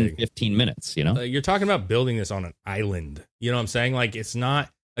everything's that big. in 15 minutes, you know? You're talking about building this on an island. You know what I'm saying? Like it's not,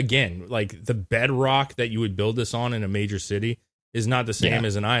 again, like the bedrock that you would build this on in a major city is not the same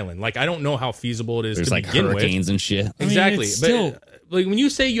as an island. Like, I don't know how feasible it is There's to like begin hurricanes with. And shit. Exactly. I mean, but like when you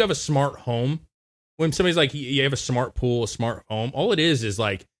say you have a smart home, when somebody's like, you have a smart pool, a smart home, all it is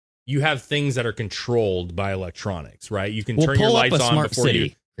like you have things that are controlled by electronics, right? You can turn your lights on smart before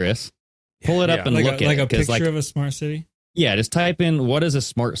city, Chris. Pull it up and look at it. Like a picture of a smart city? Yeah, just type in, what does a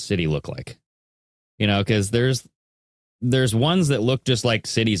smart city look like? You know, because there's ones that look just like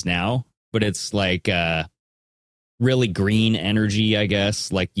cities now, but it's like really green energy, I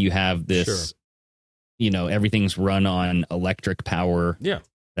guess. Like you have this, you know, everything's run on electric power. Yeah.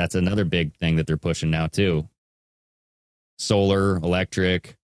 That's another big thing that they're pushing now, too. Solar,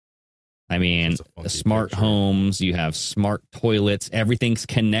 electric. I mean, smart homes, you have smart toilets. Everything's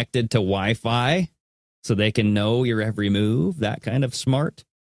connected to Wi-Fi so they can know your every move. That kind of smart.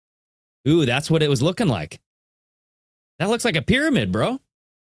 Ooh, that's what it was looking like. That looks like a pyramid, bro.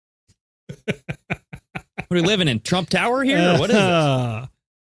 What are we living in? Trump Tower here? Or what is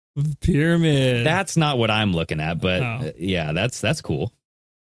this? Pyramid. That's not what I'm looking at, but yeah, that's cool.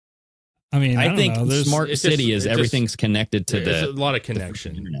 I mean, I think smart city is everything's connected to it's a lot of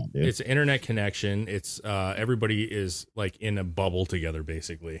connection. Internet, it's internet connection. It's everybody is like in a bubble together,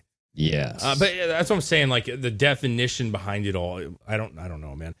 basically. Yes. But that's what I'm saying. Like the definition behind it all, I don't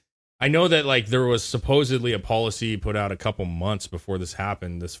know, man. I know that like there was supposedly a policy put out a couple months before this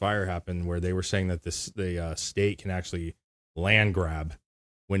fire happened, where they were saying that the state can actually land grab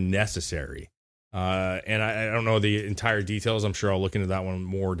when necessary. And I don't know the entire details. I'm sure I'll look into that one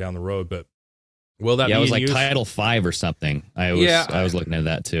more down the road. But will that be it was like used? Title V or something. I was looking at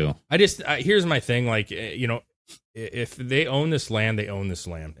that too. Here's my thing. Like, you know, if they own this land, they own this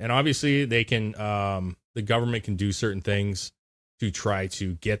land, and obviously they can. The government can do certain things to try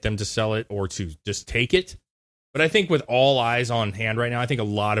to get them to sell it or to just take it. But I think with all eyes on hand right now, I think a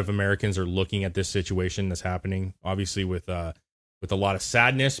lot of Americans are looking at this situation that's happening, obviously with a lot of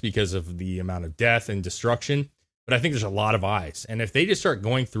sadness because of the amount of death and destruction. But I think there's a lot of eyes. And if they just start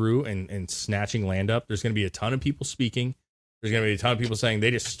going through and snatching land up, there's going to be a ton of people speaking. There's going to be a ton of people saying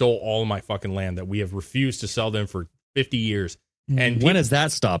they just stole all of my fucking land that we have refused to sell them for 50 years. And when has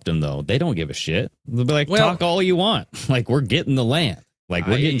that stopped them, though? They don't give a shit. They'll be like, talk all you want. Like, we're getting the land. Like,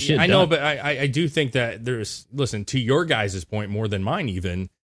 we're getting shit done. I know, but I do think that listen, to your guys' point more than mine even,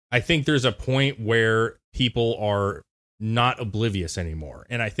 I think there's a point where people are not oblivious anymore.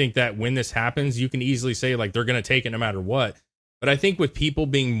 And I think that when this happens, you can easily say, like, they're going to take it no matter what. But I think with people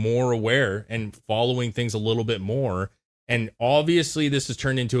being more aware and following things a little bit more, and obviously this has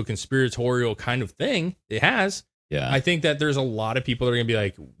turned into a conspiratorial kind of thing. It has. Yeah. I think that there's a lot of people that are going to be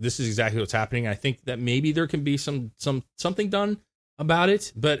like, this is exactly what's happening. I think that maybe there can be something done about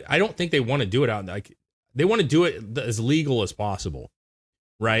it, but I don't think they want to do it out. Like, they want to do it as legal as possible.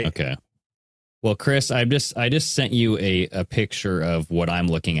 Right. Okay. Well, Chris, I just sent you a picture of what I'm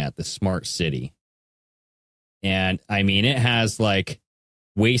looking at, the smart city. And I mean, it has like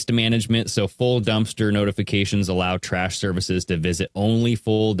waste management. So full dumpster notifications allow trash services to visit only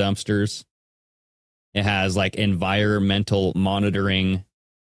full dumpsters. It has like environmental monitoring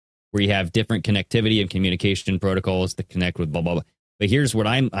where you have different connectivity and communication protocols to connect with blah, blah, blah. But here's what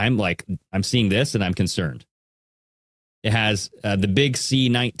I'm seeing this and I'm concerned. It has the big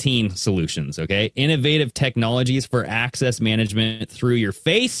C19 solutions, okay? Innovative technologies for access management through your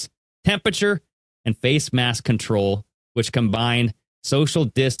face, temperature, and face mask control, which combine social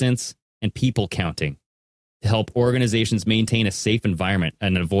distance and people counting to help organizations maintain a safe environment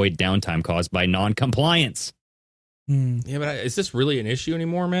and avoid downtime caused by non-compliance. Yeah, but is this really an issue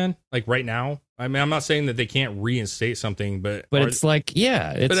anymore, man? Like right now? I mean, I'm not saying that they can't reinstate something, but it's like,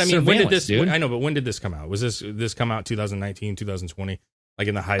 yeah. It's but I mean, when did this? Dude. I know, but when did this come out? Was this come out 2019, 2020? Like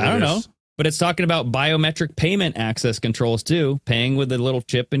in the height of this? I don't know. But it's talking about biometric payment access controls too, paying with a little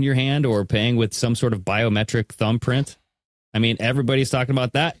chip in your hand or paying with some sort of biometric thumbprint. I mean, everybody's talking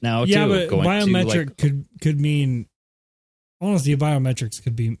about that now too. Yeah, but biometric could mean, honestly, biometrics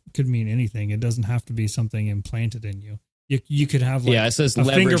could mean anything. It doesn't have to be something implanted in you. You could have like it says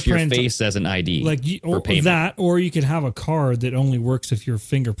leverage your face as an ID, like or that, or you could have a card that only works if your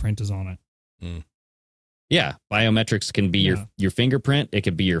fingerprint is on it. Mm. Yeah, biometrics can be your fingerprint. It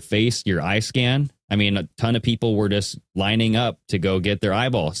could be your face, your eye scan. I mean, a ton of people were just lining up to go get their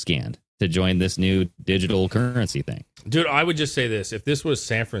eyeball scanned to join this new digital currency thing. Dude, I would just say this: if this was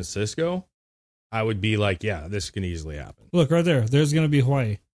San Francisco, I would be like, yeah, this can easily happen. Look right there. There's going to be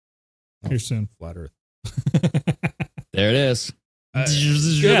Hawaii here soon. Flat Earth. There it is.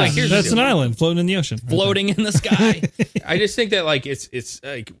 That's an island floating in the ocean. Floating in the sky. I just think that like it's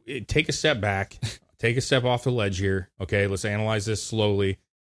like take a step back, take a step off the ledge here. Okay, let's analyze this slowly.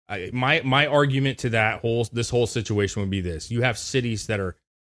 My argument to this whole situation would be this: you have cities that are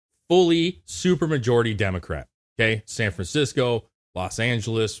fully supermajority Democrat. Okay, San Francisco, Los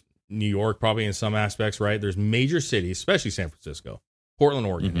Angeles, New York, probably in some aspects, right? There's major cities, especially San Francisco, Portland,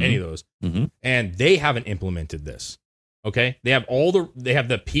 Oregon, any of those, and they haven't implemented this. Okay, they have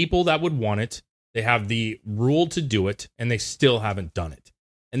the people that would want it. They have the rule to do it, and they still haven't done it.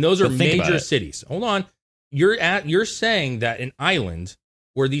 And those are major cities. Hold on, you're saying that an island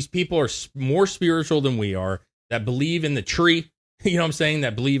where these people are more spiritual than we are, that believe in the tree, you know what I'm saying,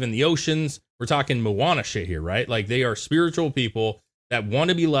 that believe in the oceans. We're talking Moana shit here, right? Like they are spiritual people that want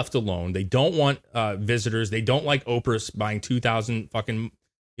to be left alone. They don't want visitors. They don't like Oprah buying 2,000 fucking,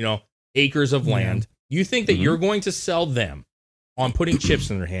 acres of land. You think that you're going to sell them on putting chips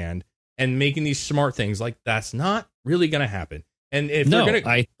in their hand and making these smart things? Like that's not really going to happen. And if they're going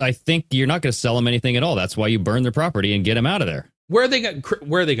to, I think you're not going to sell them anything at all. That's why you burn their property and get them out of there. Where are they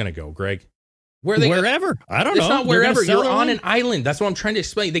going to go, Greg? Wherever. I don't know. It's not wherever. You're on an island. That's what I'm trying to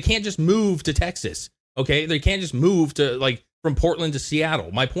explain. They can't just move to Texas. Okay, they can't just move to like from Portland to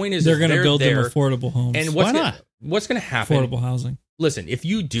Seattle. My point is they're going to build them affordable homes. And why not? What's going to happen? Affordable housing. Listen, if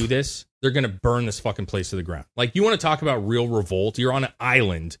you do this, they're going to burn this fucking place to the ground. Like, you want to talk about real revolt? You're on an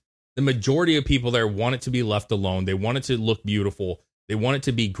island. The majority of people there want it to be left alone. They want it to look beautiful. They want it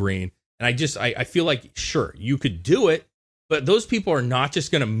to be green. And I feel like, sure, you could do it, but those people are not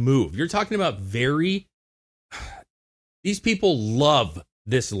just going to move. You're talking about these people love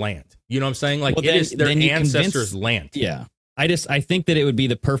this land. You know what I'm saying? Like, it is their ancestors' land. Yeah. I think that it would be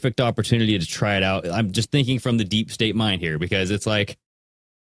the perfect opportunity to try it out. I'm just thinking from the deep state mind here, because it's like,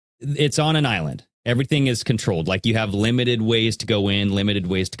 it's on an island. Everything is controlled. Like you have limited ways to go in, limited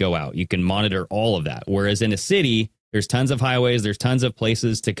ways to go out. You can monitor all of that. Whereas in a city, There's tons of highways. There's tons of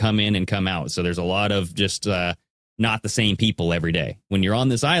places to come in and come out. So there's a lot of just not the same people every day. When you're on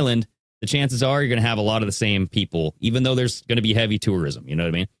this island, the chances are you're going to have a lot of the same people, even though there's going to be heavy tourism. You know what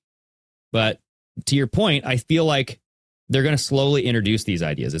I mean? But to your point, I feel like they're going to slowly introduce these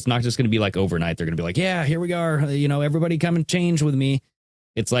ideas. It's not just going to be like overnight. They're going to be like, yeah, here we are. You know, everybody come and change with me.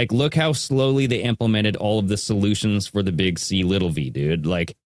 It's like, look how slowly they implemented all of the solutions for the big C little V, dude.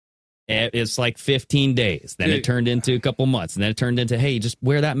 Like, it's like 15 days. Then it turned into a couple months. And then it turned into, hey, just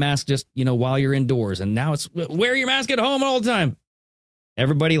wear that mask just, you know, while you're indoors. And now it's wear your mask at home all the time.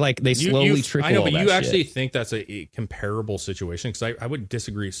 Everybody, like, they slowly trickle. I know, but all you that actually shit. think that's a comparable situation? Because I would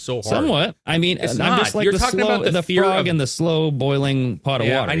disagree so hard. Somewhat. I mean, it's I'm not. just like You're the talking slow, about the fear frog of, in the slow boiling pot of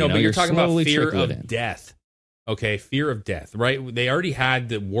water. I know, but you're talking about fear trickle of it in. death. Okay, fear of death, right? They already had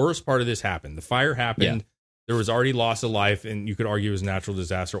the worst part of this happen. The fire happened. Yeah. There was already loss of life, and you could argue it was a natural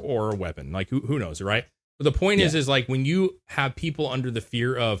disaster or a weapon. Like, who knows, right? But the point is like when you have people under the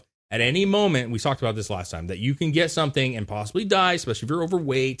fear of, at any moment, we talked about this last time, that you can get something and possibly die, especially if you're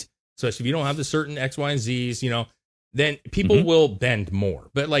overweight, especially if you don't have the certain X, Y, and Z's, you know, then people will bend more.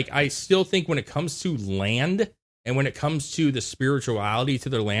 But like, I still think when it comes to land and when it comes to the spirituality to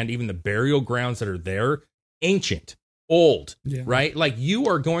their land, even the burial grounds that are there, ancient, old, right? Like, you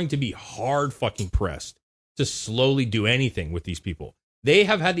are going to be hard fucking pressed to slowly do anything with these people. They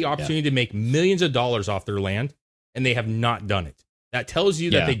have had the opportunity to make millions of dollars off their land, and they have not done it. That tells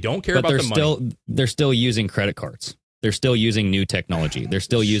you that they don't care about the money. They're still using credit cards. They're still using new technology. They're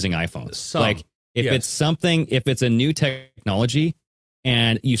still using iPhones. Like, if it's a new technology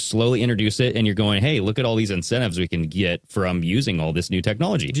and you slowly introduce it and you're going, hey, look at all these incentives we can get from using all this new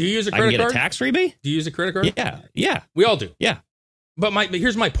technology. Do you use a credit card? I can card? get a tax rebate? Do you use a credit card? Yeah. We all do. Yeah. But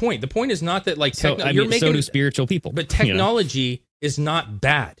here's my point. The point is not that, like, so do spiritual people. But technology is not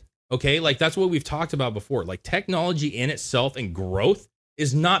bad. Okay? Like, that's what we've talked about before. Like, technology in itself and growth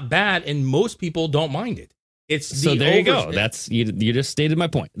is not bad, and most people don't mind it. So there you go. That's you just stated my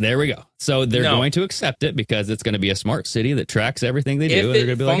point. There we go. So they're going to accept it because it's going to be a smart city that tracks everything they do. And they're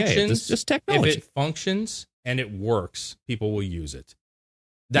going to be like, hey, it's just technology. If it functions and it works, people will use it.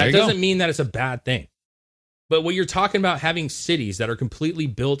 That doesn't mean that it's a bad thing. But when you're talking about having cities that are completely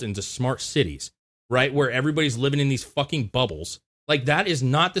built into smart cities, right, where everybody's living in these fucking bubbles, like, that is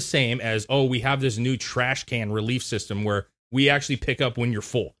not the same as, oh, we have this new trash can relief system where we actually pick up when you're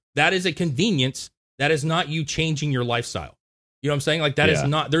full. That is a convenience. That is not you changing your lifestyle. You know what I'm saying? Like, that is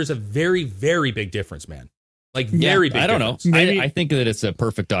not, there's a very, very big difference, man. Like, very big I don't difference. know. I think that it's a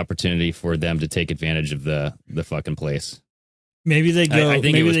perfect opportunity for them to take advantage of the fucking place. Maybe they go.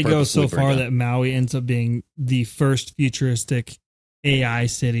 Maybe they go so purposely far burned that Maui ends up being the first futuristic AI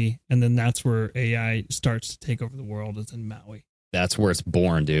city, and then that's where AI starts to take over the world. Is in Maui. That's where it's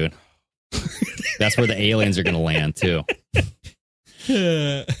born, dude. That's where the aliens are going to land too.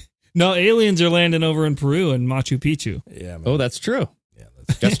 No, aliens are landing over in Peru and Machu Picchu. Yeah. Man. Oh, that's true. Yeah,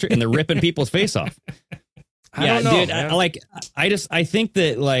 that's true. And they're ripping people's face off. I don't know, dude. I think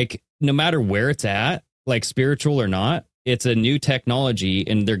that, like, no matter where it's at, like, spiritual or not, it's a new technology,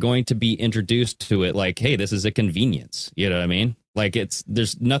 and they're going to be introduced to it. Like, hey, this is a convenience. You know what I mean? Like,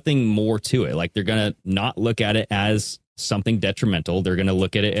 there's nothing more to it. Like, they're gonna not look at it as something detrimental. They're gonna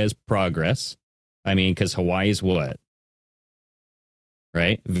look at it as progress. I mean, because Hawaii's what?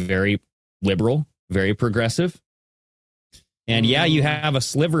 Right? Very liberal, very progressive. And yeah, you have a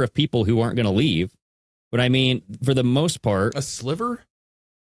sliver of people who aren't going to leave. But I mean, for the most part, a sliver?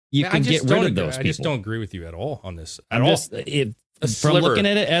 You can get rid of those people. I just don't agree with you at all on this. From looking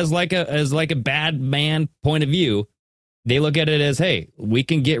at it as like a bad man point of view, they look at it as, hey, we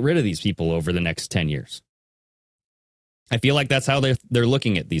can get rid of these people over the next 10 years. I feel like that's how they're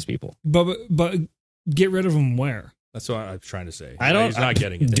looking at these people. But get rid of them where? That's what I'm trying to say. He's not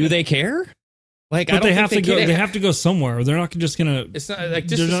getting it. Do they care? Like, but they have to go. They have to go somewhere. They're not just gonna. It's not like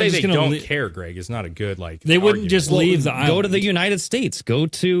just to say they don't care, Greg, is not a good like. They wouldn't just leave the island. Go to the United States. Go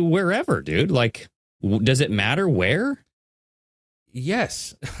to wherever, dude. Like, does it matter where?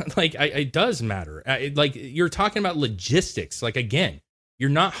 Yes, like it does matter. Like, you're talking about logistics. Like, again, you're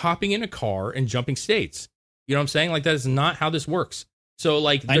not hopping in a car and jumping states. You know what I'm saying? Like, that is not how this works. So,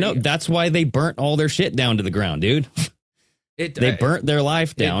 like, I know that's why they burnt all their shit down to the ground, dude. They burnt their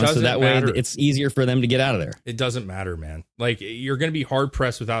life down so that way it's easier for them to get out of there. It doesn't matter, man. Like, you're going to be hard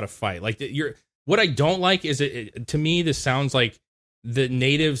pressed without a fight. Like, what I don't like is to me, this sounds like the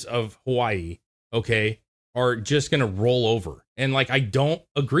natives of Hawaii, okay, are just going to roll over. And like, I don't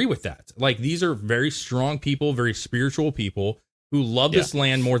agree with that. Like, these are very strong people, very spiritual people who love this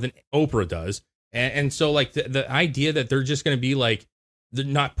land more than Oprah does. And so, like, the idea that they're just going to be like,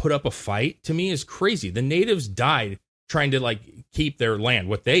 not put up a fight to me is crazy. The natives died trying to like keep their land,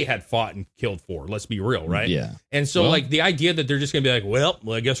 what they had fought and killed for. Let's be real, right? Yeah. And so like the idea that they're just gonna be like, well,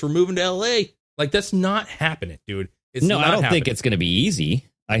 I guess we're moving to LA. Like that's not happening, dude. It's no, not I don't happening. think it's going to be easy.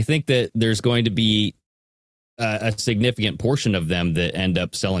 I think that there's going to be a significant portion of them that end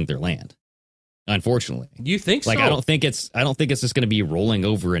up selling their land. Unfortunately, You think like so? I don't think it's just going to be rolling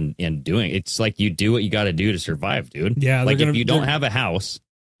over and doing. It's like you do what you got to do to survive, dude. Yeah, like if you don't they're- have a house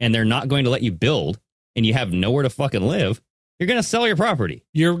and they're not going to let you build and you have nowhere to fucking live, you're going to sell your property.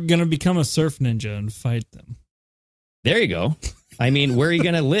 You're gonna become a surf ninja and fight them. There you go. I mean, where are you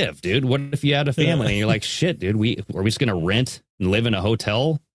going to live, dude? What if you had a family and you're like, shit, dude, are we just going to rent and live in a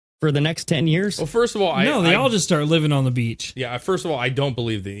hotel for the next 10 years? Well, first of all, They I all just start living on the beach. yeah. First of all, I don't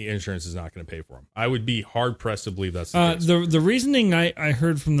believe the insurance is not going to pay for them. I would be hard pressed to believe that's the case. The reasoning I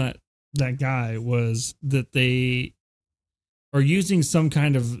heard from that guy was that they are using some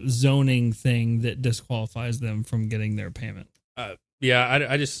kind of zoning thing that disqualifies them from getting their payment. Yeah,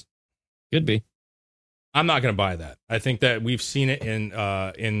 I just Could be. I'm not going to buy that. I think that we've seen it in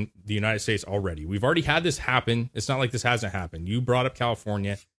the United States already. We've already had this happen. It's not like this hasn't happened. You brought up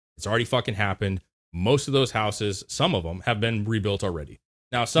California. It's already fucking happened. Most of those houses, some of them have been rebuilt already.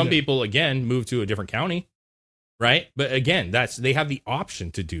 Now, some people again move to a different county, right? But again, they have the option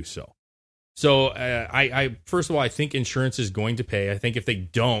to do so. So I first of all, I think insurance is going to pay. I think if they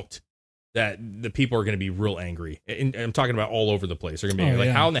don't, that the people are going to be real angry. And I'm talking about all over the place. They're going to be angry.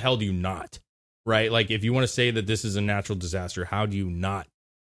 Like, how in the hell do you not? Right? Like, if you want to say that this is a natural disaster, how do you not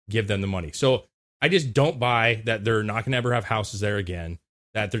give them the money? So I just don't buy that they're not going to ever have houses there again,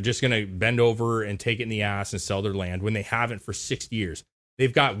 that they're just going to bend over and take it in the ass and sell their land when they haven't for 60 years.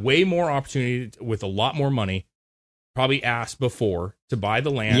 They've got way more opportunity with a lot more money, probably asked before, to buy the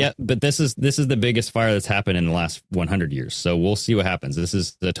land. Yeah, but this is the biggest fire that's happened in the last 100 years. So we'll see what happens. This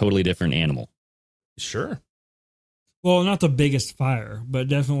is a totally different animal. Sure. Well, not the biggest fire, but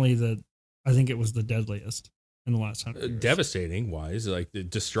definitely I think it was the deadliest in the last 100 years. Devastating wise, like the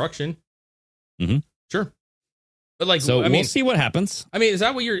destruction. Mm-hmm. Sure. But like, so I mean, we'll see what happens. I mean, is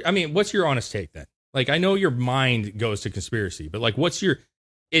that what what's your honest take then? Like, I know your mind goes to conspiracy, but like, what's your,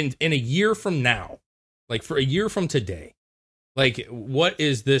 in a year from now, like for a year from today, like what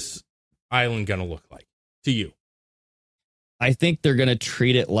is this island going to look like to you? I think they're going to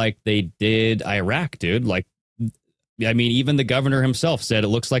treat it like they did Iraq, dude. Like, I mean, even the governor himself said it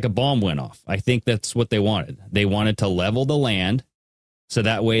looks like a bomb went off. I think that's what they wanted. They wanted to level the land so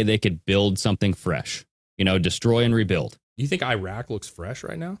that way they could build something fresh, destroy and rebuild. You think Iraq looks fresh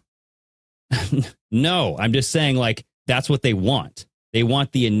right now? No, I'm just saying, like, that's what they want. They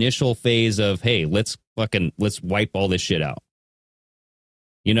want the initial phase of, hey, let's wipe all this shit out.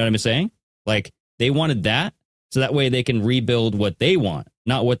 You know what I'm saying? Like, they wanted that so that way they can rebuild what they want,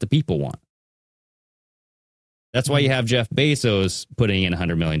 not what the people want. That's why you have Jeff Bezos putting in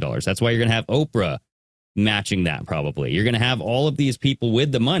 $100 million. That's why you're going to have Oprah matching that probably. You're going to have all of these people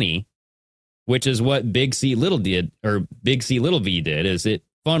with the money, which is what Big C Little V did, is it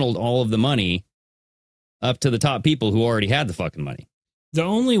funneled all of the money up to the top people who already had the fucking money. The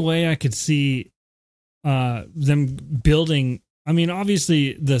only way I could see them building, I mean,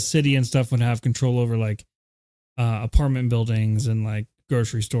 obviously the city and stuff would have control over like apartment buildings and like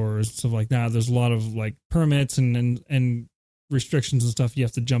grocery stores and stuff like that. There's a lot of like permits and restrictions and stuff you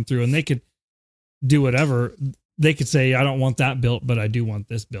have to jump through, and they could do whatever. They could say, I don't want that built, but I do want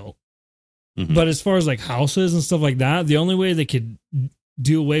this built. Mm-hmm. But as far as like houses and stuff like that, the only way they could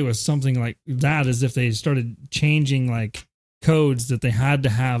do away with something like that is if they started changing like codes that they had to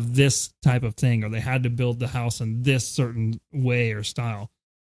have this type of thing, or they had to build the house in this certain way or style.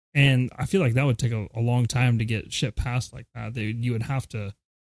 And I feel like that would take a long time to get shit passed like that. You would have to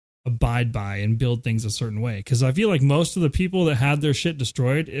abide by and build things a certain way. Because I feel like most of the people that had their shit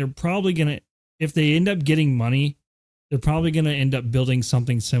destroyed are probably going to, if they end up getting money, they're probably going to end up building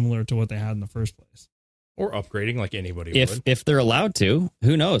something similar to what they had in the first place. Or upgrading like anybody would. If they're allowed to,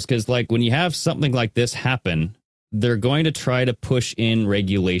 who knows? Because like when you have something like this happen, they're going to try to push in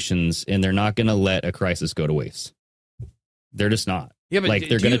regulations, and they're not going to let a crisis go to waste. They're just not. Yeah, but like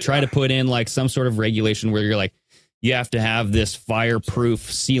they're going to try to put in like some sort of regulation where you're like, you have to have this fireproof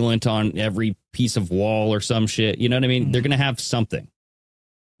sealant on every piece of wall or some shit. You know what I mean? Mm-hmm. They're going to have something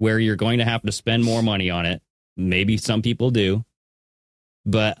where you're going to have to spend more money on it. Maybe some people do,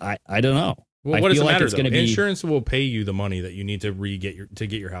 but I don't know. Well, what does it matter? Insurance will pay you the money that you need to get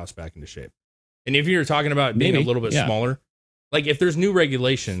your house back into shape. And if you're talking about being a little bit smaller, like if there's new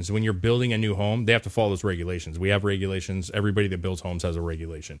regulations when you're building a new home, they have to follow those regulations. We have regulations. Everybody that builds homes has a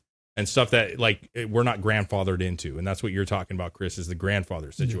regulation. and stuff that like we're not grandfathered into. And that's what you're talking about, Chris, is the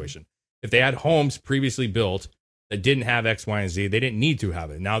grandfather situation. If they had homes previously built that didn't have X, Y, and Z, they didn't need to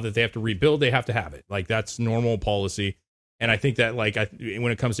have it. Now that they have to rebuild, they have to have it. Like that's normal policy. And I think that like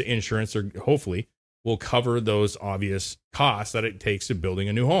when it comes to insurance, or hopefully will cover those obvious costs that it takes to building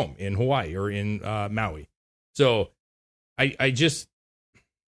a new home in Hawaii or in Maui. So I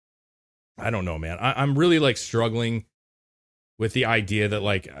don't know, man. I'm really like struggling with the idea that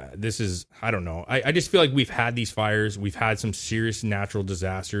like this is, I don't know. I just feel like we've had these fires. We've had some serious natural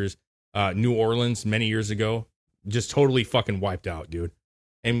disasters. New Orleans many years ago, just totally fucking wiped out, dude.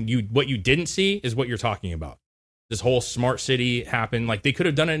 And what you didn't see is what you're talking about. This whole smart city happened. Like they could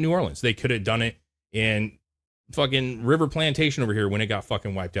have done it in New Orleans. They could have done it in fucking River Plantation over here when it got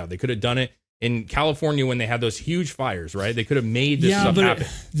fucking wiped out. They could have done it in California when they had those huge fires, right? They could have made this stuff happen.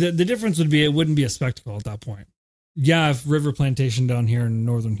 The difference would be it wouldn't be a spectacle at that point. Yeah, if River Plantation down here in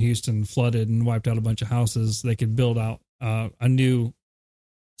northern Houston flooded and wiped out a bunch of houses, they could build out a new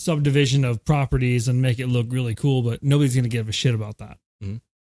subdivision of properties and make it look really cool, but nobody's going to give a shit about that. Mm-hmm.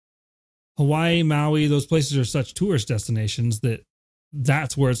 Hawaii, Maui, those places are such tourist destinations that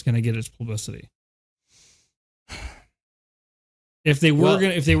that's where it's going to get its publicity. If they were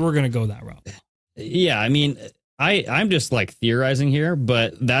going to go that route. Yeah, I mean, I'm just like theorizing here,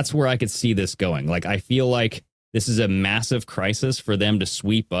 but that's where I could see this going. Like, I feel like this is a massive crisis for them to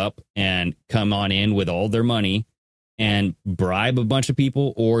sweep up and come on in with all their money and bribe a bunch of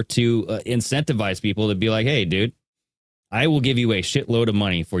people, or to incentivize people to be like, hey, dude, I will give you a shitload of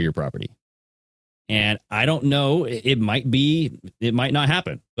money for your property. And I don't know, it might not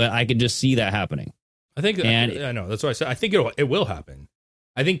happen, but I could just see that happening. I think, I know, that's what I said. I think it will happen.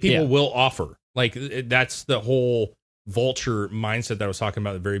 I think people will offer. Like, that's the whole vulture mindset that I was talking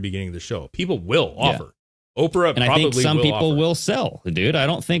about at the very beginning of the show. People will offer. Oprah and probably I think some will people offer. will sell, dude. I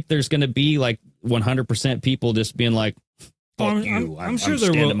don't think there's going to be like 100% people just being like, fuck you. I'm sure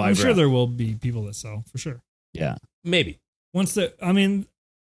there will. I'm sure there will be people that sell for sure. Yeah, maybe. Not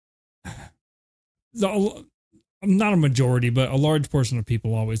a majority, but a large portion of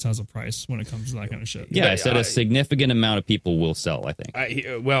people always has a price when it comes to that kind of shit. Yeah, I said a significant amount of people will sell, I think.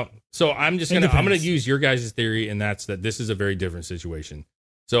 So I'm going to use your guys' theory, and that's that this is a very different situation.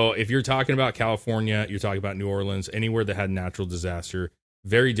 So if you're talking about California, you're talking about New Orleans, anywhere that had natural disaster,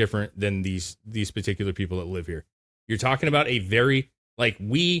 very different than these particular people that live here. You're talking about a very, like,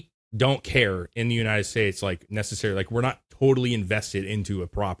 we don't care in the United States, like, necessarily, like, we're not totally invested into a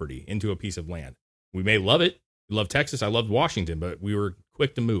property, into a piece of land. We may love it. We love Texas. I loved Washington, but we were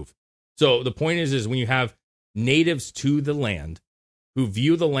quick to move. So the point is when you have natives to the land who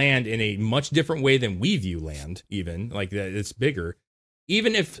view the land in a much different way than we view land, even, like, that it's bigger,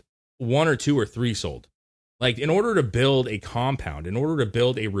 even if 1 or 2 or 3 sold, like, in order to build a compound, in order to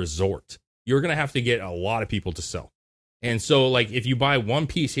build a resort, you're going to have to get a lot of people to sell. And so, like, if you buy one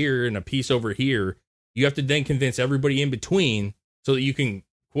piece here and a piece over here, you have to then convince everybody in between so that you can,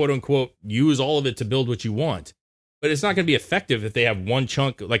 quote unquote, use all of it to build what you want. But it's not going to be effective if they have one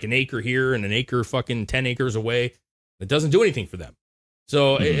chunk, like an acre here and an acre fucking 10 acres away. It doesn't do anything for them.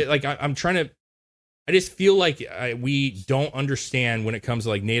 So, I'm trying to, I just feel like we don't understand when it comes to,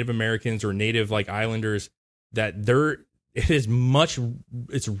 like, Native Americans or Native, like, Islanders, that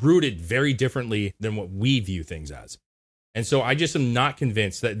it's rooted very differently than what we view things as. And so I just am not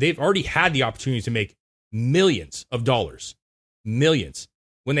convinced that they've already had the opportunity to make millions of dollars,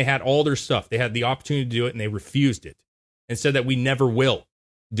 when they had all their stuff. They had the opportunity to do it and they refused it and said that we never will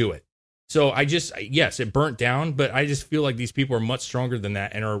do it. So yes, it burnt down, but I just feel like these people are much stronger than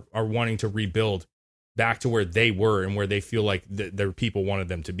that and are wanting to rebuild back to where they were and where they feel like their people wanted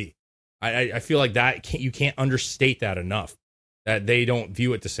them to be. I feel like that you can't understate that enough, that they don't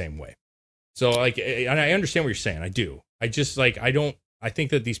view it the same way. So, like, and I understand what you're saying. I do. I just, like, I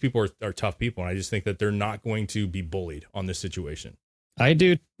think that these people are tough people, and I just think that they're not going to be bullied on this situation. I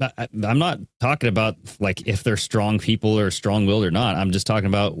do. I'm not talking about, like, if they're strong people or strong-willed or not. I'm just talking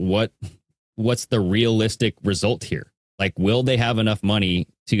about what's the realistic result here. Like, will they have enough money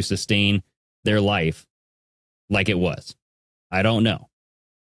to sustain their life like it was? I don't know.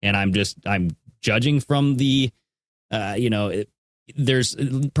 And I'm judging from the, there's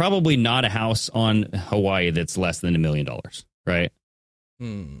probably not a house on Hawaii that's less than $1 million, right?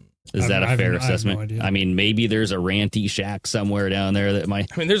 Is that a fair assessment? I have no idea. I mean, maybe there's a ranty shack somewhere down there that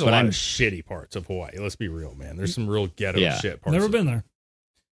might. I mean, there's a lot of shitty parts of Hawaii. Let's be real, man. There's some real ghetto shit parts. Never been there.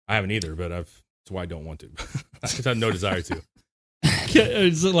 I haven't either, but that's why I don't want to. I just have no desire to.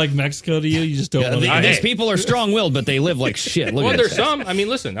 Is it like Mexico to you? You just don't want to. These people are strong-willed, but they live like shit. Look Well, at there's this. some. I mean,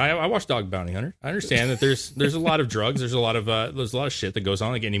 listen, I watch Dog Bounty Hunter. I understand that there's a lot of drugs. There's a lot of shit that goes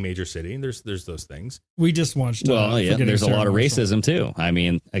on like any major city. And there's those things. We just watched. Well, yeah, Forgetting there's a lot of Sarah racism too. I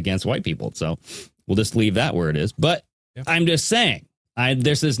mean, against white people. So we'll just leave that where it is. But Yeah. I'm just saying,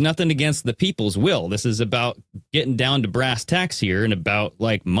 this is nothing against the people's will. This is about getting down to brass tacks here and about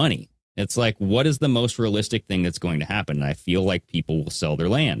like money. It's like, what is the most realistic thing that's going to happen? And I feel like people will sell their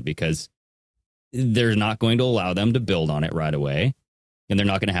land because they're not going to allow them to build on it right away, and they're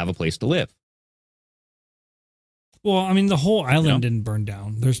not going to have a place to live. Well, I mean, the whole island You know? didn't burn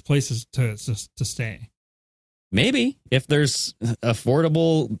down. There's places to stay. Maybe if there's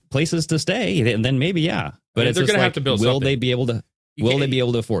affordable places to stay, then maybe yeah. But I mean, it's they're just gonna like, have to build will something. they be able to? You Will can't- they be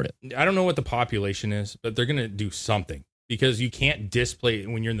able to afford it? I don't know what the population is, but they're going to do something because you can't displace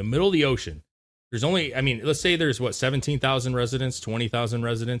when you're in the middle of the ocean. There's only, I mean, let's say there's 17,000 residents, 20,000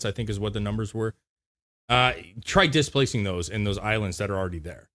 residents, I think is what the numbers were. Try displacing those in those islands that are already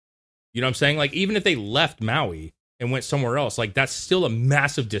there. You know what I'm saying? Like, even if they left Maui and went somewhere else, like, that's still a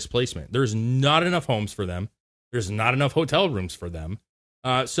massive displacement. There's not enough homes for them. There's not enough hotel rooms for them.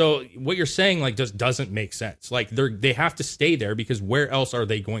 So what you're saying, like, just doesn't make sense. Like, they have to stay there because where else are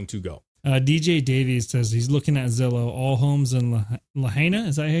they going to go? DJ Davies says he's looking at Zillow. All homes in Lahaina,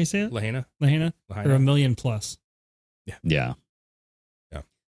 is that how you say it? Lahaina? Lahaina? Or $1 million plus. Yeah.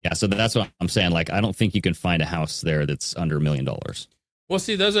 So that's what I'm saying. Like, I don't think you can find a house there that's under $1 million. Well,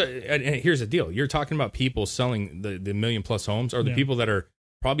 see, those are, and here's the deal. You're talking about people selling the $1 million plus homes, or the people that are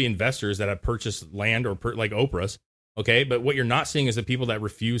probably investors that have purchased land or like Oprah's. Okay. But what you're not seeing is the people that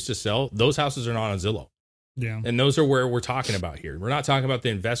refuse to sell. Those houses are not on Zillow. Yeah. And those are where we're talking about here. We're not talking about the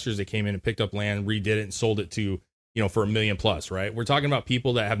investors that came in and picked up land, redid it, and sold it to, for $1 million plus, right? We're talking about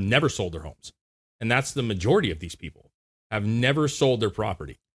people that have never sold their homes. And that's the majority of these people have never sold their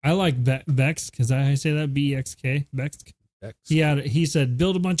property. I like Bex, because I say that BXK. Bex. He said,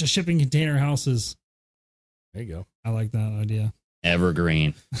 build a bunch of shipping container houses. There you go. I like that idea.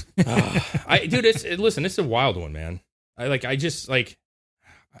 Evergreen. Dude, listen, it's a wild one, man. This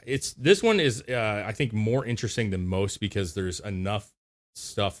one is, I think, more interesting than most because there's enough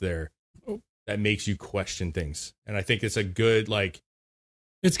stuff there that makes you question things, and I think it's a good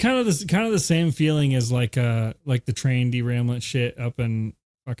It's kind of the same feeling as like the train derailment shit up in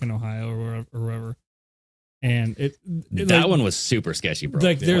fucking Ohio or wherever, and that one was super sketchy, bro.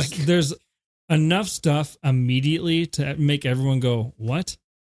 Like there's enough stuff immediately to make everyone go, what?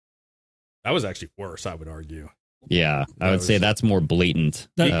 That was actually worse, I would argue. Yeah, I would say that's more blatant,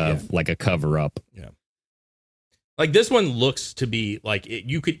 like a cover up. Yeah. Like this one looks to be like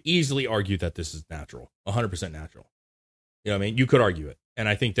you could easily argue that this is natural, 100% natural. You know what I mean? You could argue it. And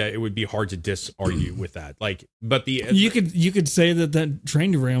I think that it would be hard to disargue with that. You could say that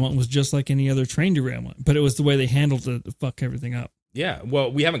train derailment was just like any other train derailment, but it was the way they handled it to fuck everything up. Yeah.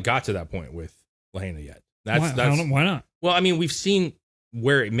 Well, we haven't got to that point with Lahaina yet. Why not? Well, I mean, we've seen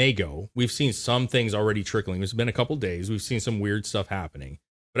where it may go. We've seen some things already trickling. It's been a couple days. We've seen some weird stuff happening.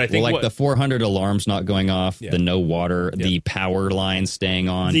 But I think the 400 alarms not going off, the no water, the power lines staying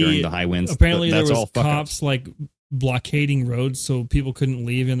on during the high winds. Apparently, that's there was all cops blockading roads so people couldn't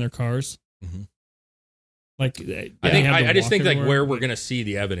leave in their cars. Mm-hmm. I just think where we're going to see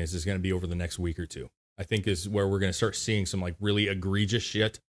the evidence is going to be over the next week or two. I think is where we're going to start seeing some really egregious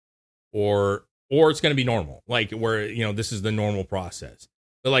shit, or it's going to be normal, where this is the normal process.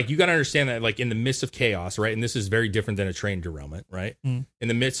 But you got to understand that in the midst of chaos, right? And this is very different than a train derailment, right? In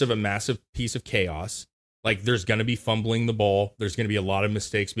the midst of a massive piece of chaos, there's going to be fumbling the ball. There's going to be a lot of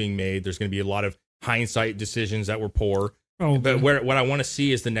mistakes being made. There's going to be a lot of hindsight decisions that were poor. But what I want to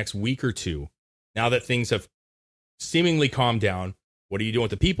see is the next week or two, now that things have seemingly calmed down, what are you doing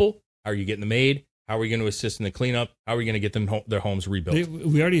with the people? How are you getting them made? How are we going to assist in the cleanup? How are we going to get them their homes rebuilt?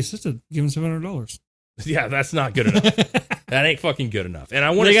 We already assisted. Give them $700. Yeah, that's not good enough. That ain't fucking good enough. And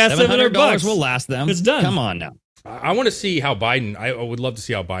I want to $700 will last them. It's done. Come on now. I want to see how Biden. I would love to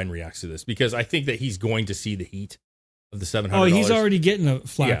see how Biden reacts to this because I think that he's going to see the heat of the $700. Oh, he's already getting a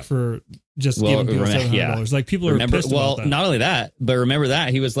flack for just giving people $700. Like people are pissed about that. Not only that, but remember that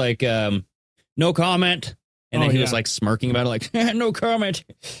he was like, no comment, and then he was smirking about it, no comment.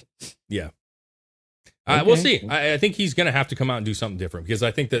 Yeah. We'll see. I think he's going to have to come out and do something different because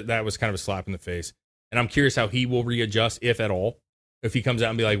I think that was kind of a slap in the face. And I'm curious how he will readjust, if at all. If he comes out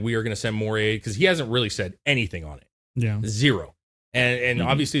and be like, we are going to send more aid, because he hasn't really said anything on it. Yeah. Zero. And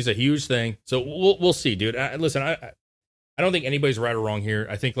obviously it's a huge thing. So we'll see, dude. Listen, I don't think anybody's right or wrong here.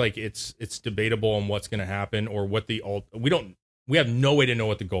 I think it's debatable on what's going to happen or what we have no way to know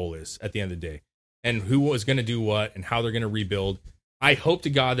what the goal is at the end of the day and who is going to do what and how they're going to rebuild. I hope to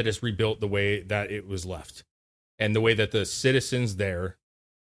God that it's rebuilt the way that it was left and the way that the citizens there,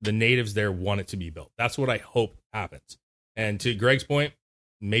 the natives there want it to be built. That's what I hope happens. And to Greg's point,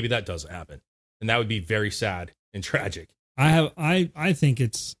 maybe that doesn't happen. And that would be very sad and tragic. I think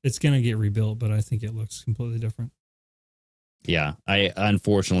it's going to get rebuilt, but I think it looks completely different. Yeah, I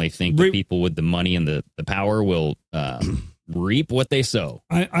unfortunately think the people with the money and the power will reap what they sow.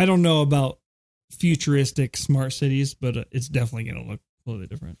 I don't know about futuristic smart cities, but it's definitely going to look completely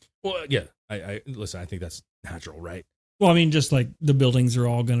different. Well, yeah, I listen, I think that's natural, right? Well, I mean, just like the buildings are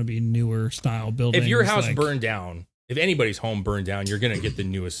all going to be newer style buildings. If your house burned down, if anybody's home burned down, you're going to get the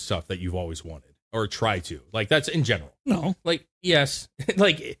newest stuff that you've always wanted or try to. Like, that's in general. No. Like, yes.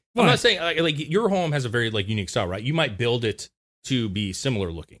 Like, I'm not saying, like your home has a very, like, unique style, right? You might build it to be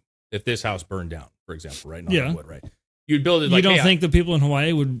similar looking. If this house burned down, for example, right? Not wood, right? You'd build it like, you don't think the people in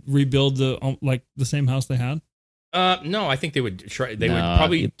Hawaii would rebuild the same house they had? No, I think they would try. They would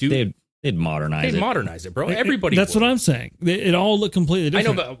probably do. They'd modernize it. They'd modernize it, bro. Everybody. That's would. what I'm saying. It all look completely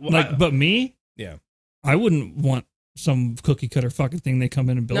different. I know, but but me, yeah, I wouldn't want some cookie cutter fucking thing they come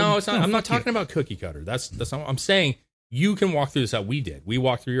in and build. No, it's not. I'm not talking about cookie cutter. That's not what I'm saying. You can walk through this how we did. We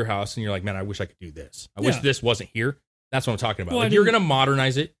walked through your house and you're like, man, I wish I could do this. I wish this wasn't here. That's what I'm talking about. Well, like, you're going to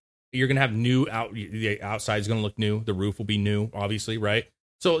modernize it. You're going to have new the outside's going to look new. The roof will be new, obviously, right?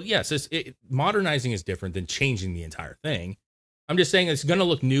 So yes, modernizing is different than changing the entire thing. I'm just saying it's going to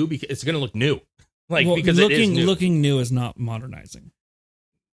look new because it's going to look new. Because it is new. Looking new is not modernizing.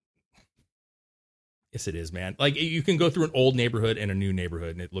 Yes, it is, man. Like, you can go through an old neighborhood and a new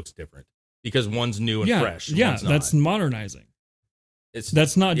neighborhood and it looks different because one's new and fresh. And one's not. That's modernizing.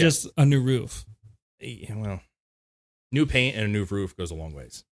 That's not just a new roof. Well, new paint and a new roof goes a long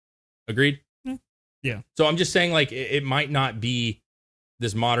ways. Agreed? Yeah. So I'm just saying, like, it might not be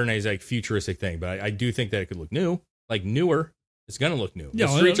this modernized, like, futuristic thing, but I do think that it could look new, like newer. It's going to look new. The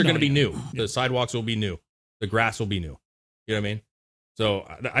streets are going to be new. The sidewalks will be new. The grass will be new. You know what I mean? So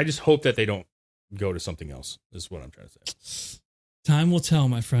I just hope that they don't go to something else, is what I'm trying to say. Time will tell,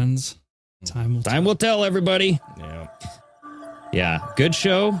 my friends. Time will tell, everybody. Yeah. Yeah. Good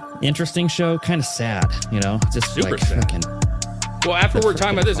show. Interesting show. Kind of sad, just super like sad. Freaking, well, after we're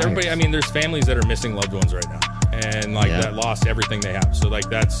talking about this, everybody, I mean, there's families that are missing loved ones right now and that lost everything they have. So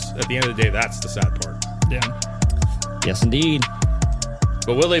that's, at the end of the day, that's the sad part. Yeah. Yes, indeed.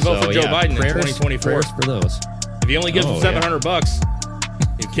 But will they vote for Joe Biden in 2024? Prayers for those. If he only gives them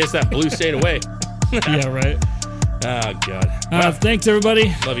 $700, you kiss that blue state away. Yeah, right. Oh, God. Thanks,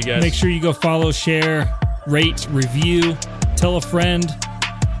 everybody. Love you guys. Make sure you go follow, share, rate, review, tell a friend,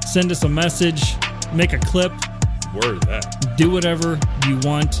 send us a message, make a clip. Word of that. Do whatever you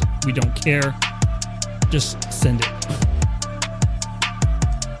want. We don't care. Just send it.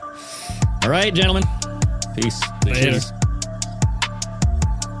 All right, gentlemen. Peace. Later.